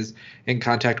PSG is in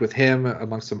contact with him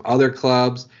among some other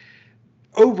clubs.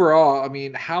 Overall, I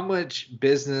mean, how much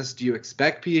business do you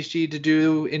expect PSG to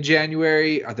do in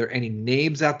January? Are there any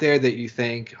names out there that you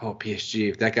think, oh, PSG,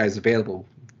 if that guy's available,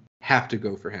 have to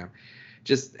go for him?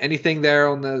 Just anything there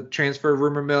on the transfer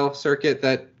rumor mill circuit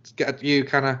that's got you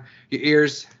kind of your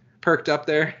ears perked up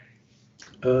there?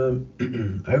 I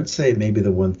would say maybe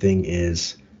the one thing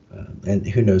is, and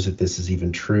who knows if this is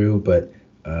even true, but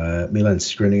Milan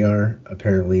Skriniar,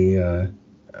 apparently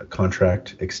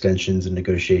contract extensions and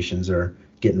negotiations are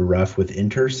getting rough with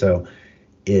Inter. So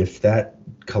if that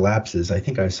collapses, I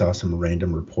think I saw some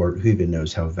random report, who even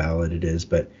knows how valid it is,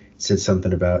 but it said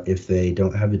something about if they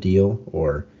don't have a deal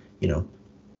or,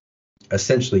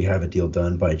 essentially have a deal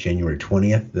done by January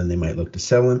 20th, then they might look to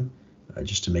sell him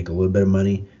just to make a little bit of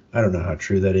money. I don't know how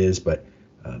true that is, but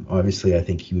obviously I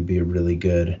think he would be a really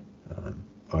good,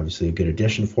 obviously a good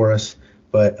addition for us.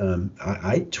 But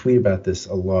I tweet about this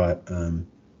a lot that's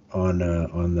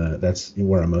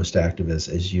where I'm most active,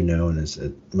 as you know, and as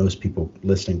most people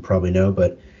listening probably know.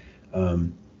 But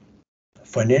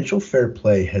financial fair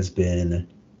play has been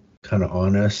kind of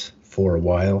on us for a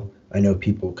while. I know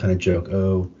people kind of joke,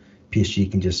 oh,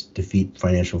 PSG can just defeat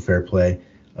financial fair play.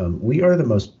 We are the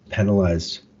most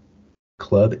penalized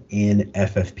club in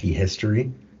FFP history.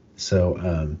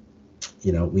 So,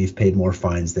 we've paid more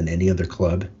fines than any other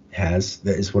club has.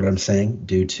 That is what I'm saying,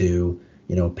 due to,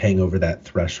 paying over that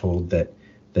threshold that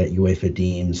UEFA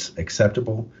deems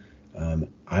acceptable.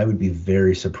 I would be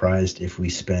very surprised if we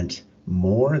spent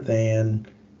more than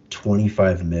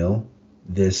 25 mil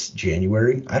this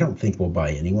January. I don't think we'll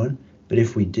buy anyone, but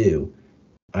if we do,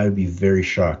 I would be very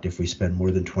shocked if we spend more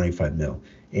than 25 mil.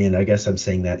 And I guess I'm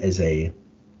saying that as a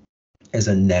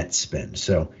net spend.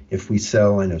 So if we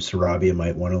sell, I know Sarabia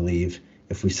might want to leave.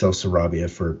 If we sell Sarabia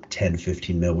for 10,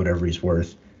 15 mil, whatever he's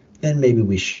worth, then maybe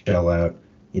we shell out,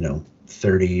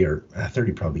 30 or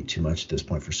 30 probably too much at this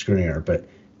point for Skriniar, but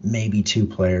maybe 2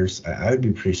 players. I would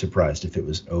be pretty surprised if it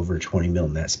was over 20 mil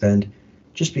net spend,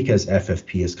 just because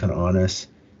FFP is kind of on us.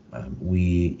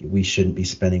 We shouldn't be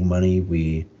spending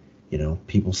money.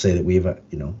 People say that we have,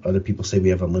 other people say we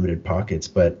have unlimited pockets,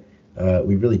 but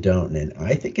we really don't. And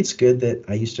I think it's good that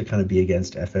I used to kind of be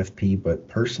against FFP, but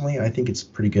personally, I think it's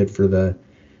pretty good for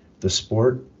the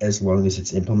sport as long as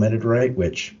it's implemented right,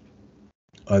 which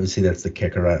obviously that's the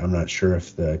kicker. I'm not sure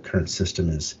if the current system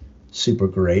is super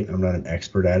great. I'm not an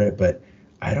expert at it, but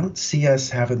I don't see us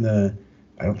having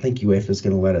I don't think UEFA is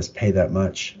going to let us pay that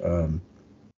much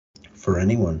for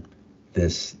anyone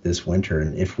this winter.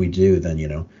 And if we do,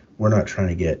 then, we're not trying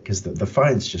to get, because the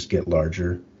fines just get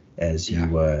larger as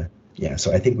you,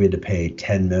 so I think we had to pay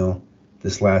 10 mil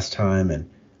this last time. And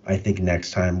I think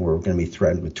next time we're going to be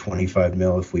threatened with 25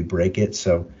 mil if we break it.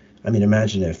 So,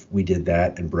 imagine if we did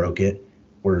that and broke it,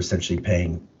 we're essentially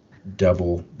paying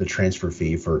double the transfer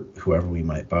fee for whoever we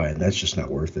might buy. And that's just not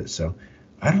worth it. So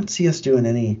I don't see us doing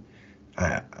any,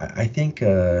 I think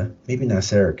maybe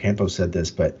Nasser or Campos said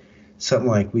this, but something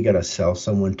like we got to sell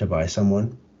someone to buy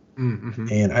someone. Mm-hmm.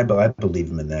 And I believe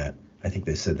him in that. I think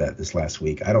they said that this last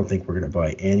week. I don't think we're going to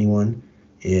buy anyone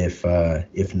if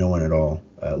no one at all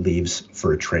leaves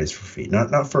for a transfer fee,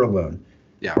 not for a loan.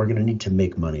 Yeah, we're going to need to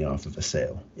make money off of a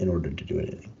sale in order to do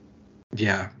anything.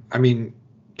 Yeah,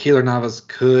 Keylor Navas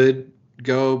could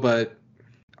go, but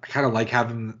I kind of like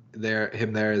having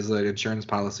him there as an insurance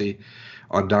policy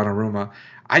on Donnarumma.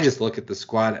 I just look at the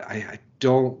squad. I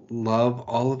don't love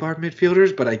all of our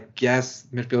midfielders, but I guess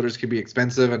midfielders can be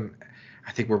expensive, and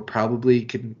I think we're probably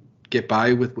can get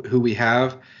by with who we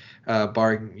have,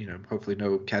 barring, hopefully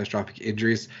no catastrophic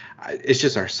injuries. It's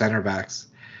just our center backs.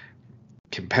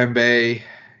 Kimpembe,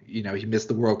 he missed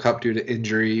the World Cup due to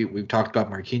injury. We've talked about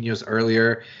Marquinhos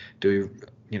earlier.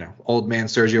 Old man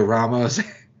Sergio Ramos.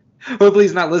 Hopefully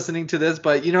he's not listening to this,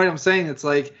 but you know what I'm saying? It's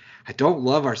like, I don't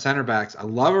love our center backs. I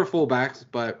love our full backs,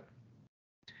 but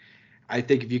I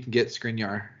think if you can get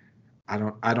Skriniar, I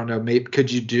don't know. Maybe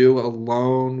could you do a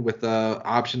loan with the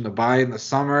option to buy in the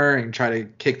summer and try to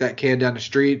kick that can down the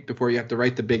street before you have to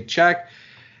write the big check?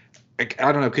 I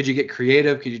don't know. Could you get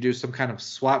creative? Could you do some kind of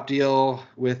swap deal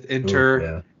with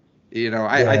Inter?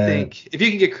 I think if you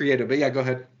can get creative, but yeah, go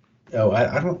ahead. Oh,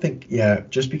 I don't think,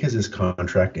 just because his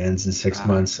contract ends in 6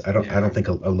 months, I don't think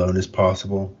a loan is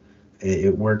possible.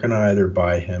 We're going to either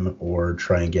buy him or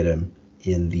try and get him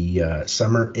in the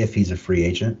summer if he's a free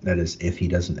agent. That is, if he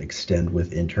doesn't extend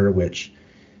with Inter, which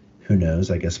who knows?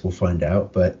 I guess we'll find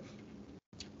out. But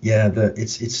yeah,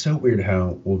 it's so weird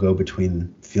how we'll go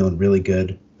between feeling really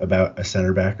good about a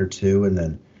center back or two, and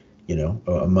then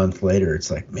a month later it's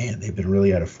like, man, they've been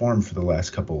really out of form for the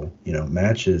last couple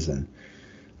matches, and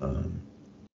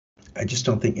I just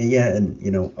don't think.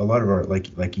 And a lot of our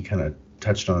like you kind of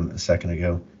touched on a second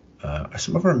ago,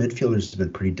 some of our midfielders have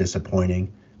been pretty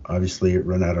disappointing. Obviously,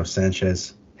 Renato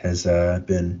Sanchez has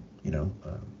been,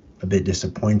 a bit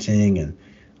disappointing, and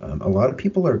a lot of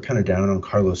people are kind of down on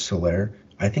Carlos Soler.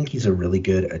 I think he's a really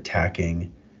good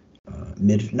attacking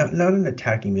not an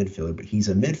attacking midfielder, but he's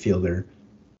a midfielder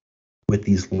with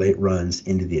these late runs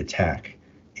into the attack.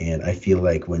 And I feel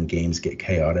like when games get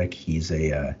chaotic, he's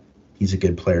a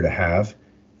good player to have,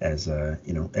 as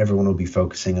everyone will be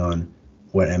focusing on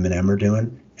what Eminem are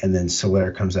doing, and then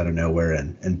Soler comes out of nowhere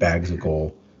and bags a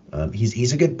goal.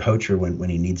 He's a good poacher when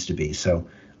he needs to be. So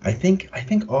I think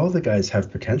all the guys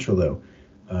have potential though.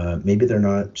 Maybe they're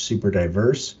not super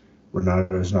diverse.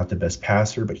 Ronaldo's not the best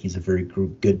passer, but he's a very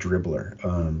good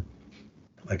dribbler.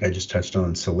 Like I just touched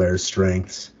on Soler's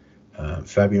strengths.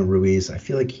 Fabian Ruiz, I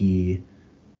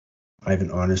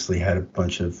haven't honestly had a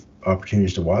bunch of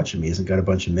opportunities to watch him. He hasn't got a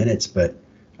bunch of minutes, but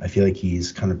I feel like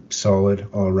he's kind of solid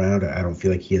all around. I don't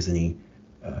feel like he has any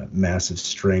massive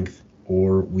strength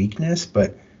or weakness,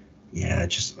 but yeah,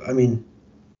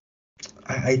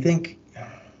 I think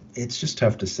it's just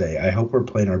tough to say. I hope we're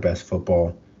playing our best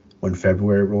football when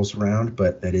February rolls around,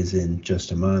 but that is in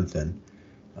just a month, and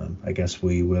I guess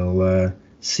we will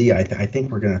see. I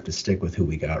think we're gonna have to stick with who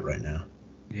we got right now.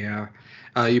 Yeah.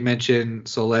 You mentioned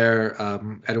Soler.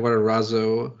 Eduardo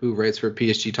Razo, who writes for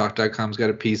PSGTalk.com, has got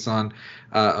a piece on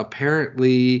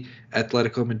apparently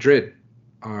Atletico Madrid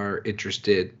are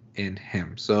interested in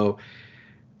him. So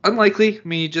unlikely. I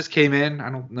mean, he just came in. I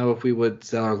don't know if we would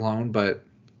sell our loan, but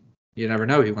you never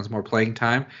know. He wants more playing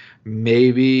time.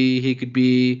 Maybe he could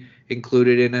be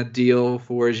included in a deal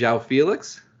for João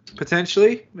Felix,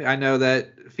 potentially. I know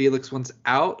that Felix wants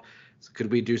out. So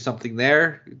could we do something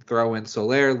there? Throw in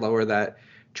Soler, lower that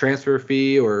transfer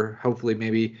fee, or hopefully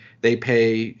maybe they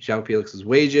pay João Felix's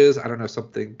wages. I don't know.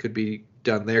 Something could be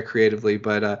done there creatively.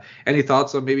 But any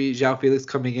thoughts on maybe João Felix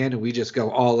coming in and we just go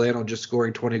all in on just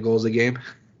scoring 20 goals a game?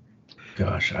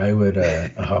 Gosh, I would.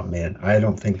 Oh man, I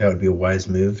don't think that would be a wise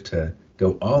move to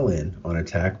go all in on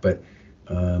attack. But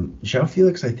João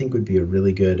Felix, I think, would be a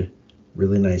really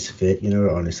nice fit. To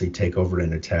honestly take over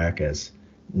an attack as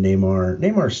Neymar.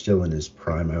 Neymar's still in his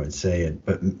prime, I would say,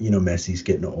 but Messi's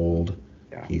getting old.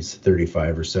 Yeah. He's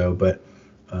 35 or so. But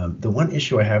the one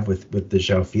issue I have with the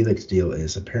João Felix deal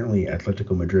is apparently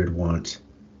Atletico Madrid want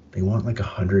like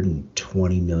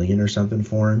 120 million or something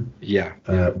for him. Yeah.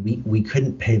 We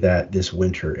couldn't pay that this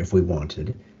winter if we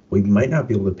wanted. We might not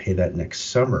be able to pay that next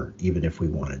summer even if we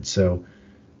wanted. So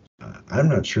I'm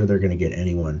not sure they're going to get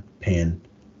anyone paying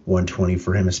 120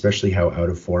 for him, especially how out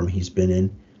of form he's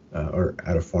been.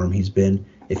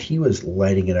 If he was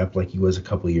lighting it up like he was a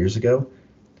couple years ago,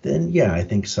 then yeah, I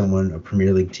think a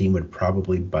Premier League team would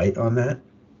probably bite on that.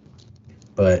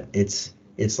 But it's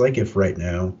like if right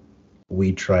now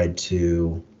we tried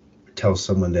to tell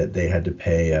someone that they had to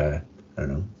pay,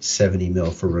 70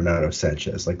 mil for Renato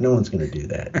Sanchez. Like no one's going to do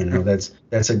that.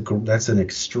 That's an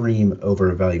extreme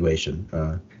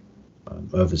overevaluation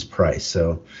of his price.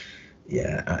 So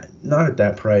yeah, not at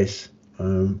that price.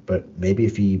 But maybe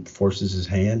if he forces his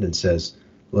hand and says,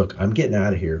 look, I'm getting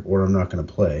out of here or I'm not going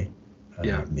to play.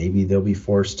 Maybe they'll be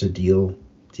forced to deal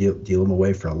him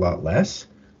away for a lot less.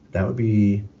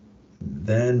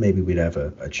 Then maybe we'd have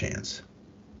a chance.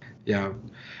 Yeah,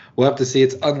 we'll have to see.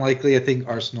 It's unlikely. I think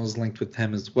Arsenal's linked with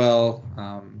him as well.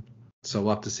 So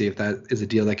we'll have to see if that is a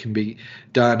deal that can be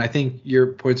done. I think your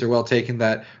points are well taken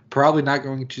that probably not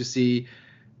going to see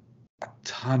a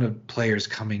ton of players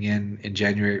coming in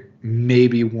January,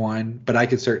 maybe one, but I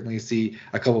could certainly see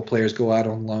a couple players go out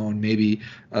on loan, maybe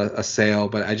a sale,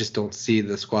 but I just don't see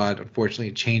the squad,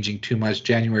 unfortunately, changing too much.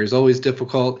 January is always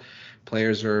difficult.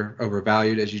 Players are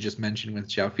overvalued, as you just mentioned with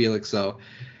João Felix. So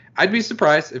I'd be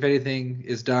surprised if anything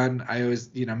is done. I always,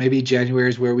 maybe January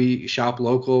is where we shop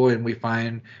local and we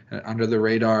find an under the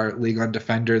radar Ligue 1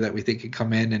 defender that we think could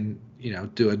come in and,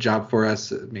 do a job for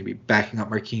us, maybe backing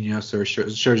up Marquinhos or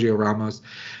Sergio Ramos.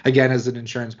 Again, as an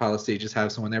insurance policy, just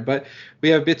have someone there. But we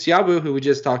have Bitsyabu, who we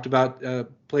just talked about,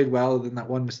 played well than that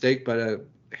one mistake, but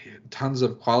tons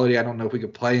of quality. I don't know if we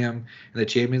could play him in the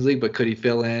Champions League, but could he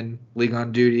fill in League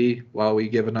on duty while we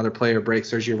give another player a break,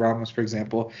 Sergio Ramos, for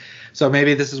example? So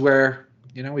maybe this is where,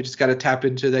 we just got to tap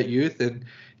into that youth and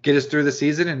get us through the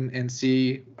season and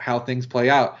see how things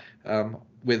play out.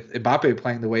 With Mbappe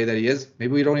playing the way that he is,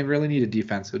 maybe we don't even really need a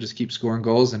defense. He'll just keep scoring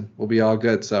goals and we'll be all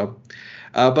good. So,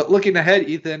 but looking ahead,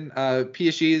 Ethan,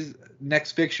 PSG's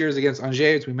next fixtures against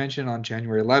Angers, as we mentioned, on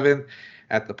January 11th.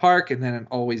 At the Park, and then an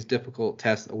always difficult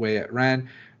test away at Rennes.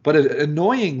 But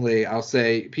annoyingly, I'll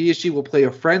say PSG will play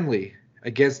a friendly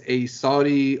against a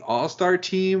Saudi all-star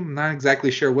team. I'm not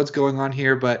exactly sure what's going on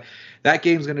here, but that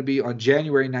game's going to be on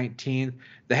January 19th.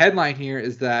 The headline here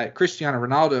is that Cristiano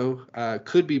Ronaldo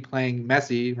could be playing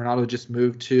Messi. Ronaldo just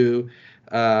moved to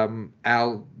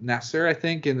Al Nassr, I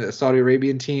think, in the Saudi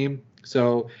Arabian team.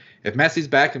 So if Messi's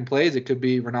back and plays, it could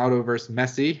be Ronaldo versus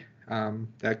Messi.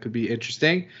 That could be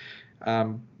interesting.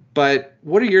 But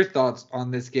what are your thoughts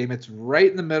on this game? It's right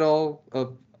in the middle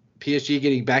of PSG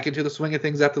getting back into the swing of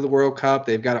things after the World Cup.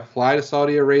 They've got to fly to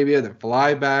Saudi Arabia, then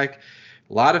fly back.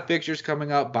 A lot of fixtures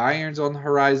coming up. Bayern's on the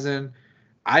horizon.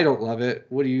 I don't love it.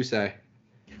 What do you say?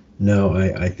 No,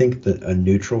 I think that a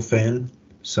neutral fan,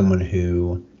 someone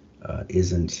who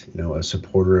isn't, a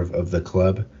supporter of the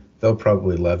club, they'll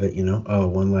probably love it. Oh,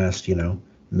 one last,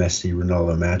 Messi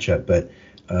Ronaldo matchup. But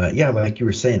yeah, like you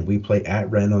were saying, we play at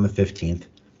Rennes on the 15th.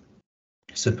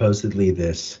 Supposedly,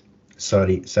 this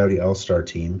Saudi All-Star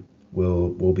team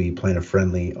will be playing a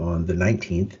friendly on the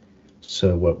 19th.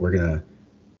 So what we're gonna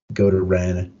go to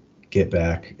Rennes, get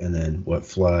back, and then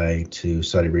fly to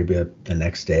Saudi Arabia the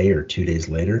next day or 2 days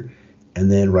later. And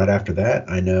then right after that,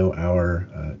 I know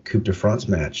our Coupe de France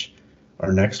match,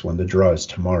 our next one, the draw is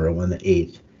tomorrow on the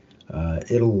 8th.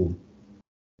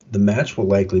 The match will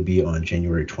likely be on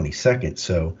January 22nd.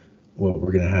 So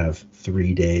we're going to have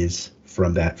 3 days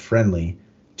from that friendly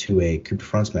to a Coupe de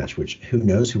France match, which who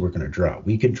knows who we're going to draw.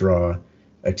 We could draw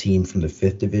a team from the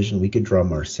 5th division. We could draw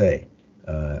Marseille.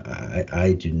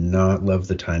 I do not love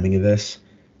the timing of this.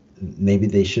 Maybe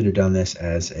they should have done this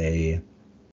as this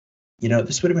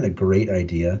would have been a great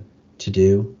idea to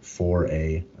do for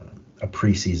a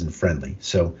preseason friendly.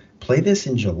 So play this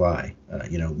in July,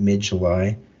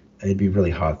 mid-July. It'd be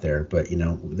really hot there, but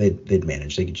they'd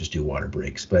manage. They could just do water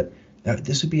breaks. But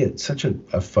this would be such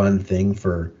a fun thing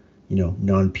for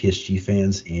non-PSG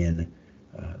fans in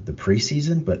the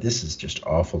preseason. But this is just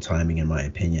awful timing, in my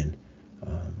opinion.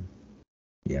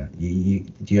 Yeah. Do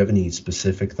you have any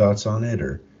specific thoughts on it,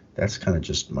 or that's kind of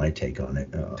just my take on it?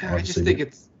 I just think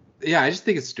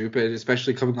it's stupid,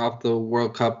 especially coming off the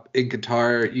World Cup in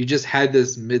Qatar. You just had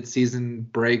this mid-season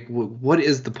break. What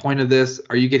is the point of this?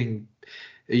 Are you getting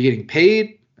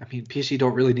paid? I mean, PSG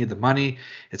don't really need the money.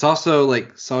 It's also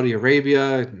like Saudi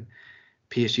Arabia, and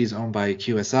PSG is owned by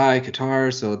QSI,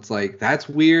 Qatar. So it's like, that's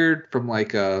weird from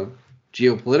like a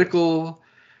geopolitical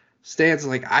stance.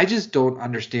 Like, I just don't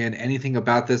understand anything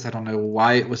about this. I don't know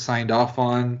why it was signed off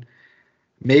on.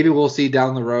 Maybe we'll see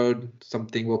down the road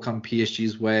something will come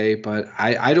PSG's way, but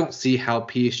I don't see how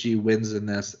PSG wins in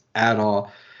this at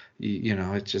all.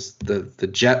 It's just the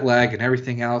jet lag and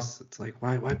everything else. It's like,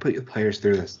 why put your players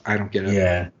through this? I don't get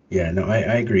it. Yeah, no, I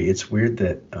agree. It's weird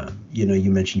that,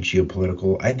 you mentioned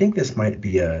geopolitical. I think this might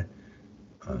be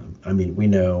we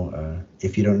know,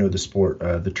 if you don't know the sport,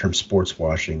 the term sports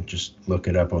washing, just look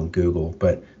it up on Google.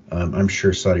 But I'm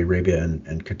sure Saudi Arabia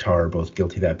and Qatar are both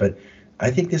guilty of that. But I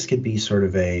think this could be sort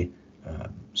of a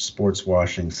sports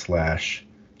washing /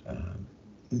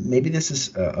 maybe this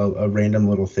is a random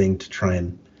little thing to try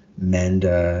and mend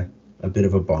a bit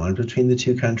of a bond between the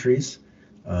two countries.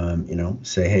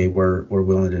 Say, hey, we're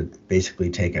willing to basically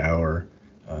take our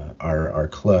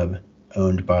club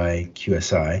owned by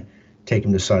QSI, take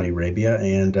them to Saudi Arabia,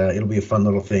 and it'll be a fun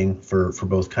little thing for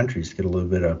both countries to get a little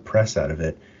bit of press out of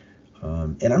it.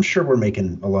 And I'm sure we're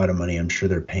making a lot of money. I'm sure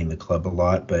they're paying the club a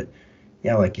lot, but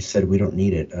yeah, like you said, we don't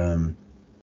need it.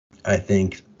 I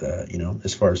think,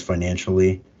 as far as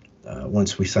financially,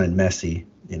 once we signed Messi,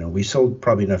 we sold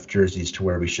probably enough jerseys to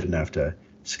where we shouldn't have to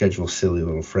schedule silly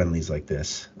little friendlies like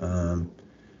this,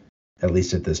 at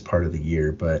least at this part of the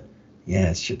year. But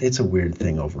yeah, it's a weird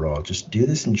thing overall. Just do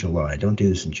this in July. Don't do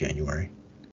this in January.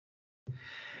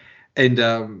 And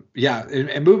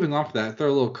and moving off that,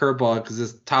 throw a little curveball because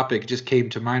this topic just came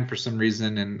to mind for some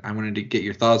reason, and I wanted to get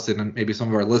your thoughts, and maybe some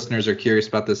of our listeners are curious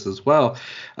about this as well.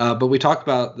 But we talked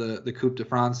about the Coupe de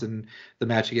France and the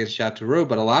match against Châteauroux,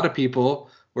 but a lot of people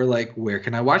were like, where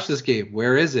can I watch this game?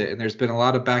 Where is it? And there's been a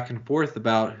lot of back and forth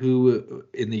about who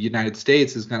in the United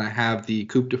States is going to have the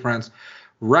Coupe de France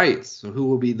rights. So who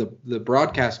will be the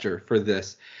broadcaster for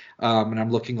this? And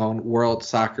I'm looking on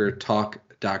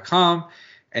worldsoccertalk.com.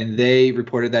 And they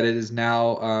reported that it is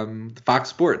now Fox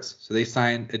Sports. So they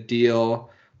signed a deal.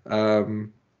 Let's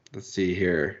see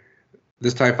here.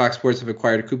 This time, Fox Sports have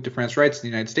acquired Coupe de France rights in the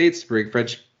United States to bring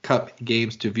French Cup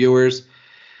games to viewers.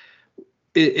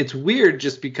 It's weird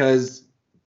just because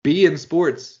beIN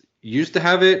Sports used to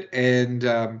have it, and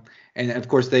of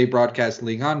course they broadcast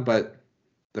Ligue 1, but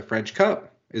the French Cup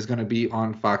is going to be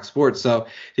on Fox Sports. So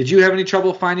did you have any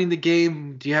trouble finding the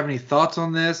game? Do you have any thoughts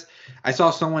on this? I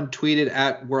saw someone tweeted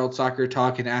at World Soccer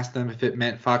Talk and asked them if it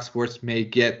meant Fox Sports may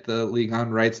get the Ligue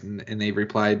 1 rights, and they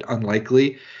replied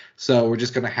unlikely. So we're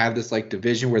just going to have this like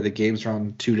division where the games are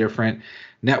on two different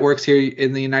networks here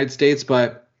in the United States.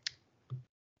 But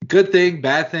good thing,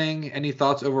 bad thing? Any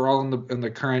thoughts overall in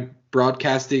the current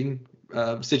broadcasting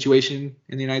situation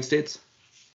in the United States?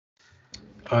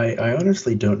 I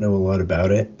honestly don't know a lot about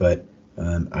it, but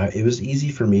it was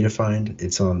easy for me to find.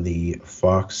 It's on the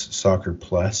Fox Soccer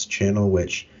Plus channel,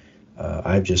 which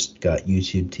I've just got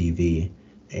YouTube TV,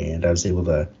 and I was able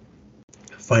to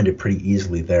find it pretty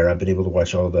easily there. I've been able to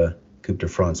watch all the Coupe de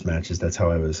France matches. That's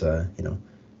how I was,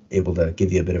 able to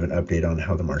give you a bit of an update on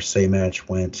how the Marseille match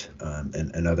went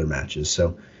and other matches.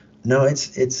 So, no,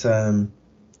 it's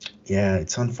Yeah,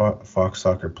 it's on Fox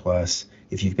Soccer Plus.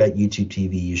 If you've got YouTube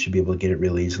TV, you should be able to get it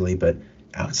real easily. But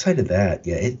outside of that,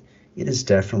 yeah, it is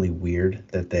definitely weird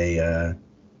that they've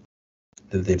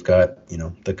got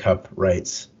the cup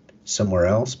rights somewhere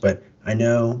else. But I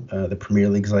know the Premier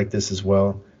League's like this as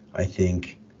well. I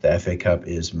think the FA Cup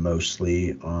is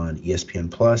mostly on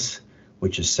ESPN Plus,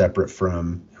 which is separate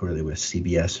from who are they with,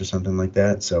 CBS or something like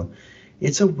that. So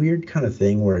it's a weird kind of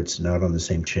thing where it's not on the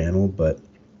same channel, but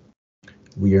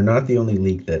we are not the only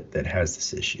league that has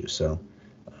this issue. So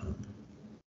um,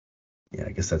 yeah,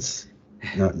 I guess that's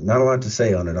not a lot to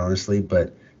say on it, honestly.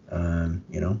 But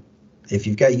if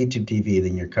you've got YouTube TV,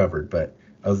 then you're covered. But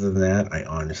other than that, I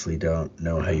honestly don't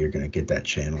know how you're going to get that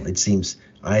channel. It seems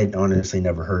I had honestly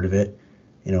never heard of it.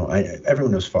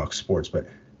 Everyone knows Fox Sports, but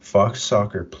Fox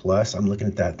Soccer Plus, I'm looking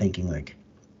at that thinking like,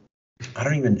 I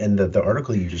don't even, and the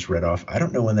article you just read off, I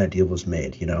don't know when that deal was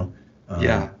made.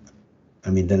 Yeah. I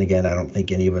mean, then again, I don't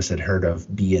think any of us had heard of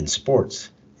beIN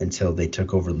Sports until they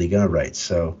took over Liga rights.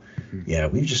 So, yeah,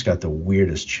 we've just got the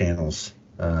weirdest channels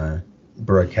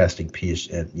broadcasting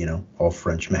all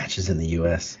French matches in the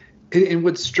U.S. And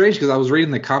what's strange, because I was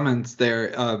reading the comments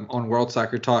there on World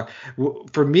Soccer Talk.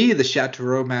 For me, the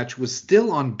Châteauroux match was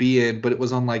still on beIN, but it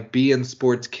was on like beIN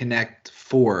Sports Connect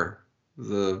 4,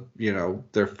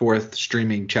 their fourth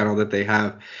streaming channel that they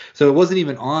have. So it wasn't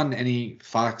even on any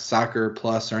Fox Soccer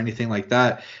Plus or anything like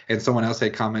that. And someone else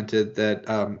had commented that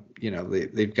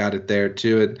they've got it there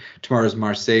too. And tomorrow's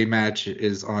Marseille match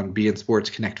is on beIN Sports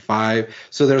Connect 5.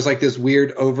 So there's like this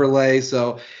weird overlay.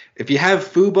 So if you have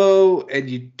Fubo and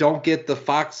you don't get the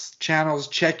Fox channels,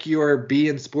 check your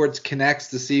beIN Sports Connects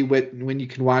to see when you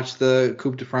can watch the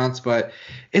Coupe de France. But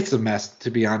it's a mess,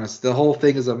 to be honest. The whole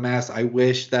thing is a mess. I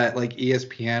wish that like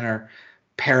ESPN or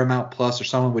Paramount Plus or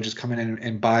someone would just come in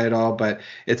and buy it all, but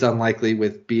it's unlikely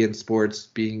with beIN Sports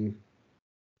being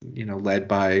led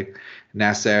by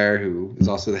Nasser, who is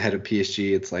also the head of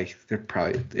PSG. It's like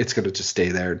it's going to just stay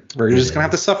there. We're just going to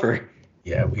have to suffer.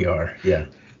 Yeah, we are. Yeah.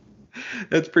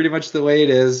 That's pretty much the way it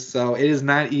is. So it is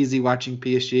not easy watching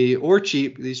PSG or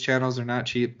cheap. These channels are not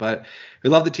cheap, but we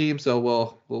love the team,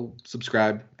 so we'll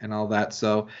subscribe and all that.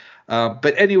 So,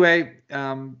 but anyway,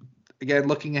 again,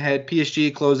 looking ahead,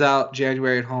 PSG close out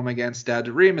January at home against Stade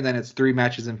de Reims, and then it's 3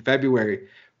 matches in February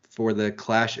for the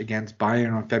clash against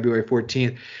Bayern on February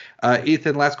 14th.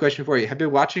 Ethan, last question for you. Have you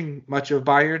been watching much of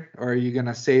Bayern, or are you going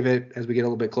to save it as we get a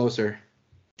little bit closer?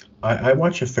 I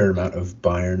watch a fair amount of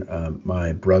Bayern.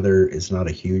 My brother is not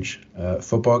a huge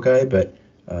football guy, but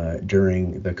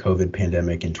during the COVID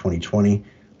pandemic in 2020,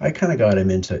 I kind of got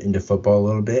him into football a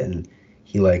little bit, and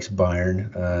he likes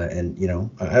Bayern.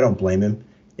 And I don't blame him.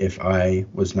 If I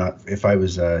was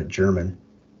German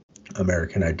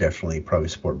American, I'd definitely probably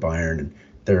support Bayern. And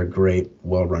they're a great,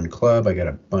 well-run club. I got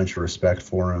a bunch of respect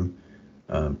for them.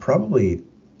 Probably,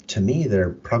 to me, they're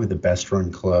probably the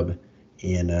best-run club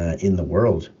in the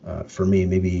world. For me,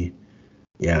 maybe,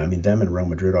 yeah, I mean, them and Real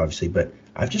Madrid, obviously, but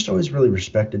I've just always really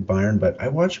respected Bayern, but I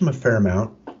watch them a fair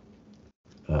amount.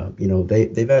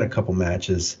 They've had a couple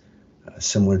matches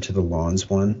similar to the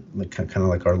Lens one, like kind of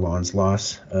like our Lens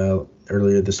loss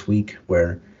earlier this week,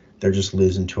 where they're just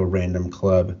losing to a random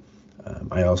club.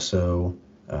 I also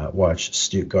watch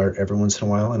Stuttgart every once in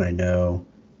a while, and I know,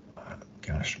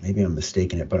 maybe I'm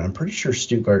mistaken it, but I'm pretty sure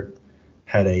Stuttgart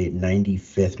had a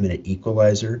 95th minute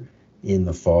equalizer in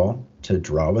the fall to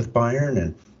draw with Bayern.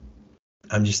 And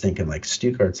I'm just thinking like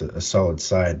Stuttgart's a solid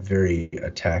side, very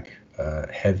attack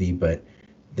heavy, but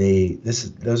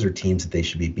those are teams that they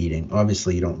should be beating.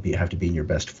 Obviously, you don't have to be in your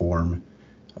best form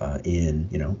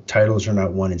titles are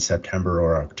not won in September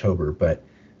or October, but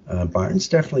Bayern's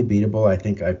definitely beatable. I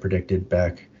think I predicted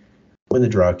back when the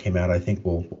draw came out, I think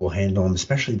we'll handle them,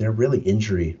 especially they're really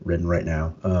injury ridden right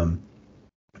now.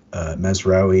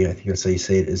 Mazraoui, I think that's how you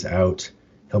say it, is out.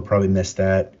 He'll probably miss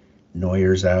that.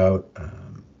 Neuer's out.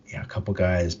 A couple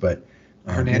guys, but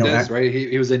Hernandez, right?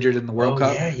 He was injured in the World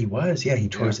Cup. Yeah, he was. Yeah, he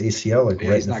tore his ACL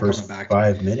right in the first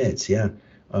 5 minutes. Yeah,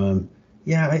 they're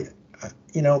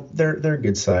a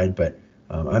good side, but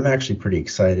I'm actually pretty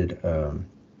excited.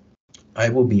 I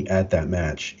will be at that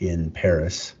match in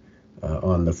Paris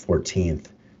on the 14th.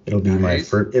 It'll be my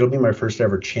first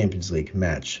ever Champions League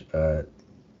match. That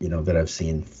I've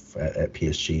seen at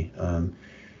PSG.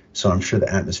 So I'm sure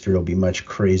the atmosphere will be much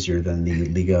crazier than the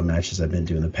Liga matches I've been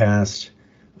to in the past.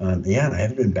 And I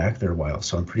haven't been back there a while,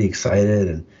 so I'm pretty excited.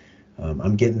 And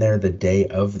I'm getting there the day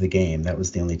of the game. That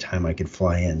was the only time I could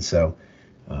fly in. So,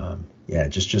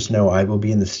 just know I will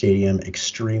be in the stadium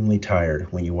extremely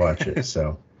tired when you watch it.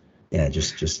 So,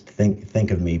 just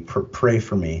think of me, pray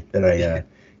for me that I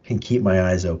can keep my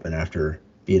eyes open after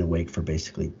being awake for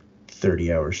basically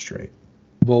 30 hours straight.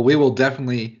 Well, we will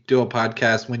definitely do a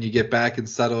podcast when you get back and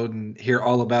settled and hear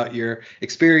all about your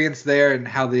experience there and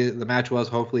how the match was.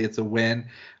 Hopefully it's a win.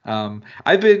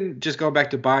 I've been just going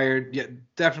back to Bayern. Yeah,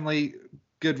 definitely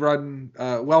good run,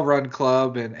 well-run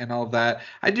club and all of that.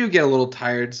 I do get a little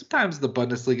tired. Sometimes the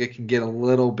Bundesliga can get a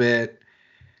little bit,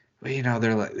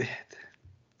 they're like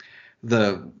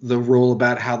the rule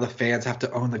about how the fans have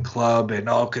to own the club and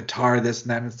Qatar, this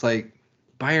and that. And it's like,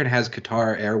 Bayern has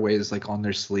Qatar Airways like on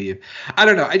their sleeve. I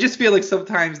don't know. I just feel like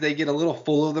sometimes they get a little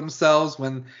full of themselves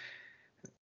when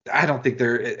I don't think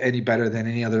they're any better than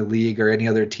any other league or any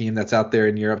other team that's out there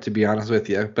in Europe, to be honest with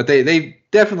you. But they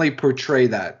definitely portray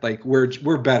that like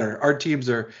we're better. Our teams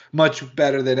are much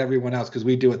better than everyone else because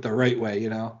we do it the right way,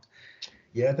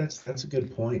 Yeah, that's a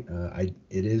good point. I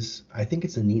think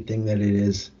it's a neat thing that it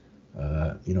is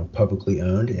publicly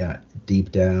owned. Yeah,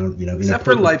 deep down, except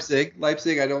for Leipzig.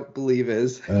 Leipzig, I don't believe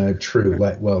is. True.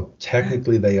 Well,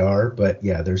 technically they are, but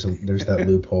yeah, there's that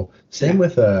loophole. Same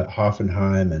with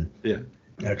Hoffenheim and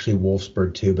actually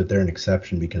Wolfsburg too, but they're an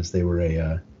exception because they were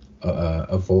a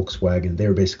Volkswagen. They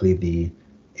were basically the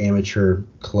amateur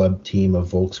club team of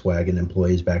Volkswagen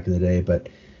employees back in the day. But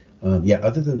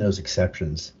other than those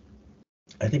exceptions,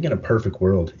 I think in a perfect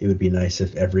world, it would be nice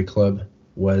if every club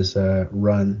was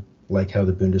run like how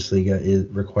the Bundesliga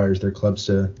requires their clubs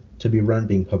to be run,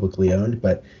 being publicly owned.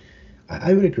 But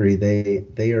I would agree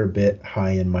they are a bit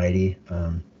high and mighty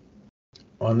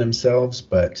on themselves.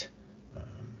 But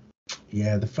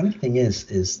the funny thing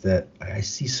is that I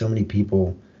see so many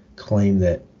people claim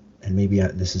that, and maybe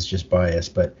this is just bias,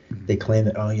 but they claim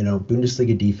that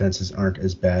Bundesliga defenses aren't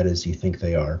as bad as you think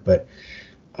they are. But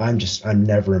I'm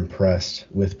never impressed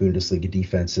with Bundesliga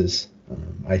defenses.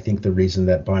 I think the reason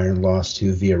that Bayern lost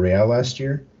to Villarreal last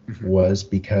year was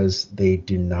because they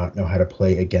do not know how to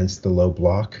play against the low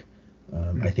block.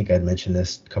 I think I'd mentioned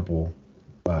this a couple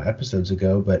episodes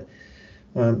ago, but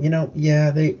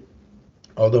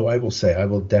although I will say I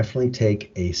will definitely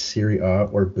take a Serie A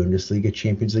or Bundesliga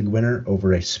Champions League winner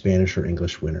over a Spanish or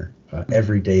English winner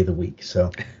every day of the week.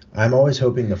 So I'm always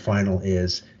hoping the final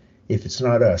is, if it's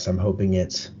not us, I'm hoping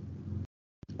it's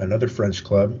another French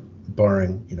club,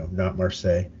 barring, not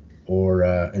Marseille, or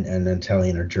an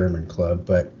Italian or German club.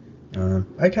 But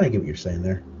I kind of get what you're saying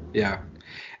there. Yeah.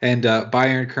 And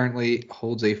Bayern currently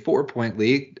holds a 4-point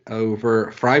lead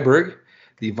over Freiburg,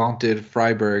 the vaunted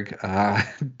Freiburg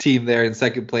team there in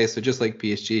second place. So just like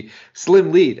PSG,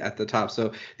 slim lead at the top.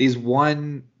 So these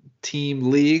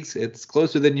one-team leagues, it's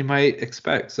closer than you might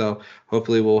expect. So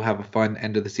hopefully we'll have a fun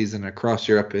end of the season across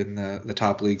Europe in the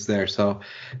top leagues there. So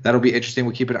that'll be interesting.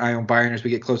 We'll keep an eye on Bayern as we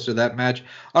get closer to that match.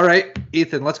 All right,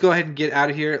 Ethan, let's go ahead and get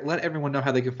out of here. Let everyone know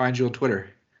how they can find you on Twitter.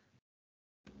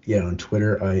 Yeah, on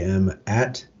Twitter, I am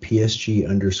at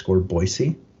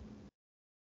PSG_Boise.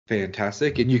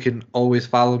 Fantastic. And you can always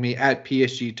follow me at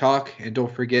PSG Talk. And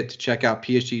don't forget to check out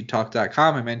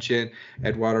psgtalk.com. I mentioned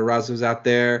Eduardo Razzo's out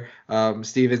there.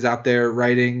 Steven's out there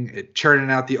writing, churning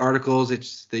out the articles.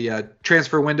 It's the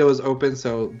transfer window is open.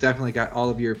 So definitely got all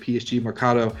of your PSG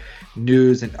Mercado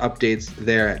news and updates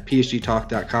there at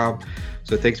psgtalk.com.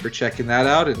 So thanks for checking that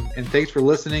out. And thanks for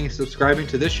listening and subscribing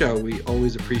to this show. We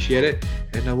always appreciate it.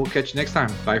 And we'll catch you next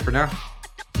time. Bye for now.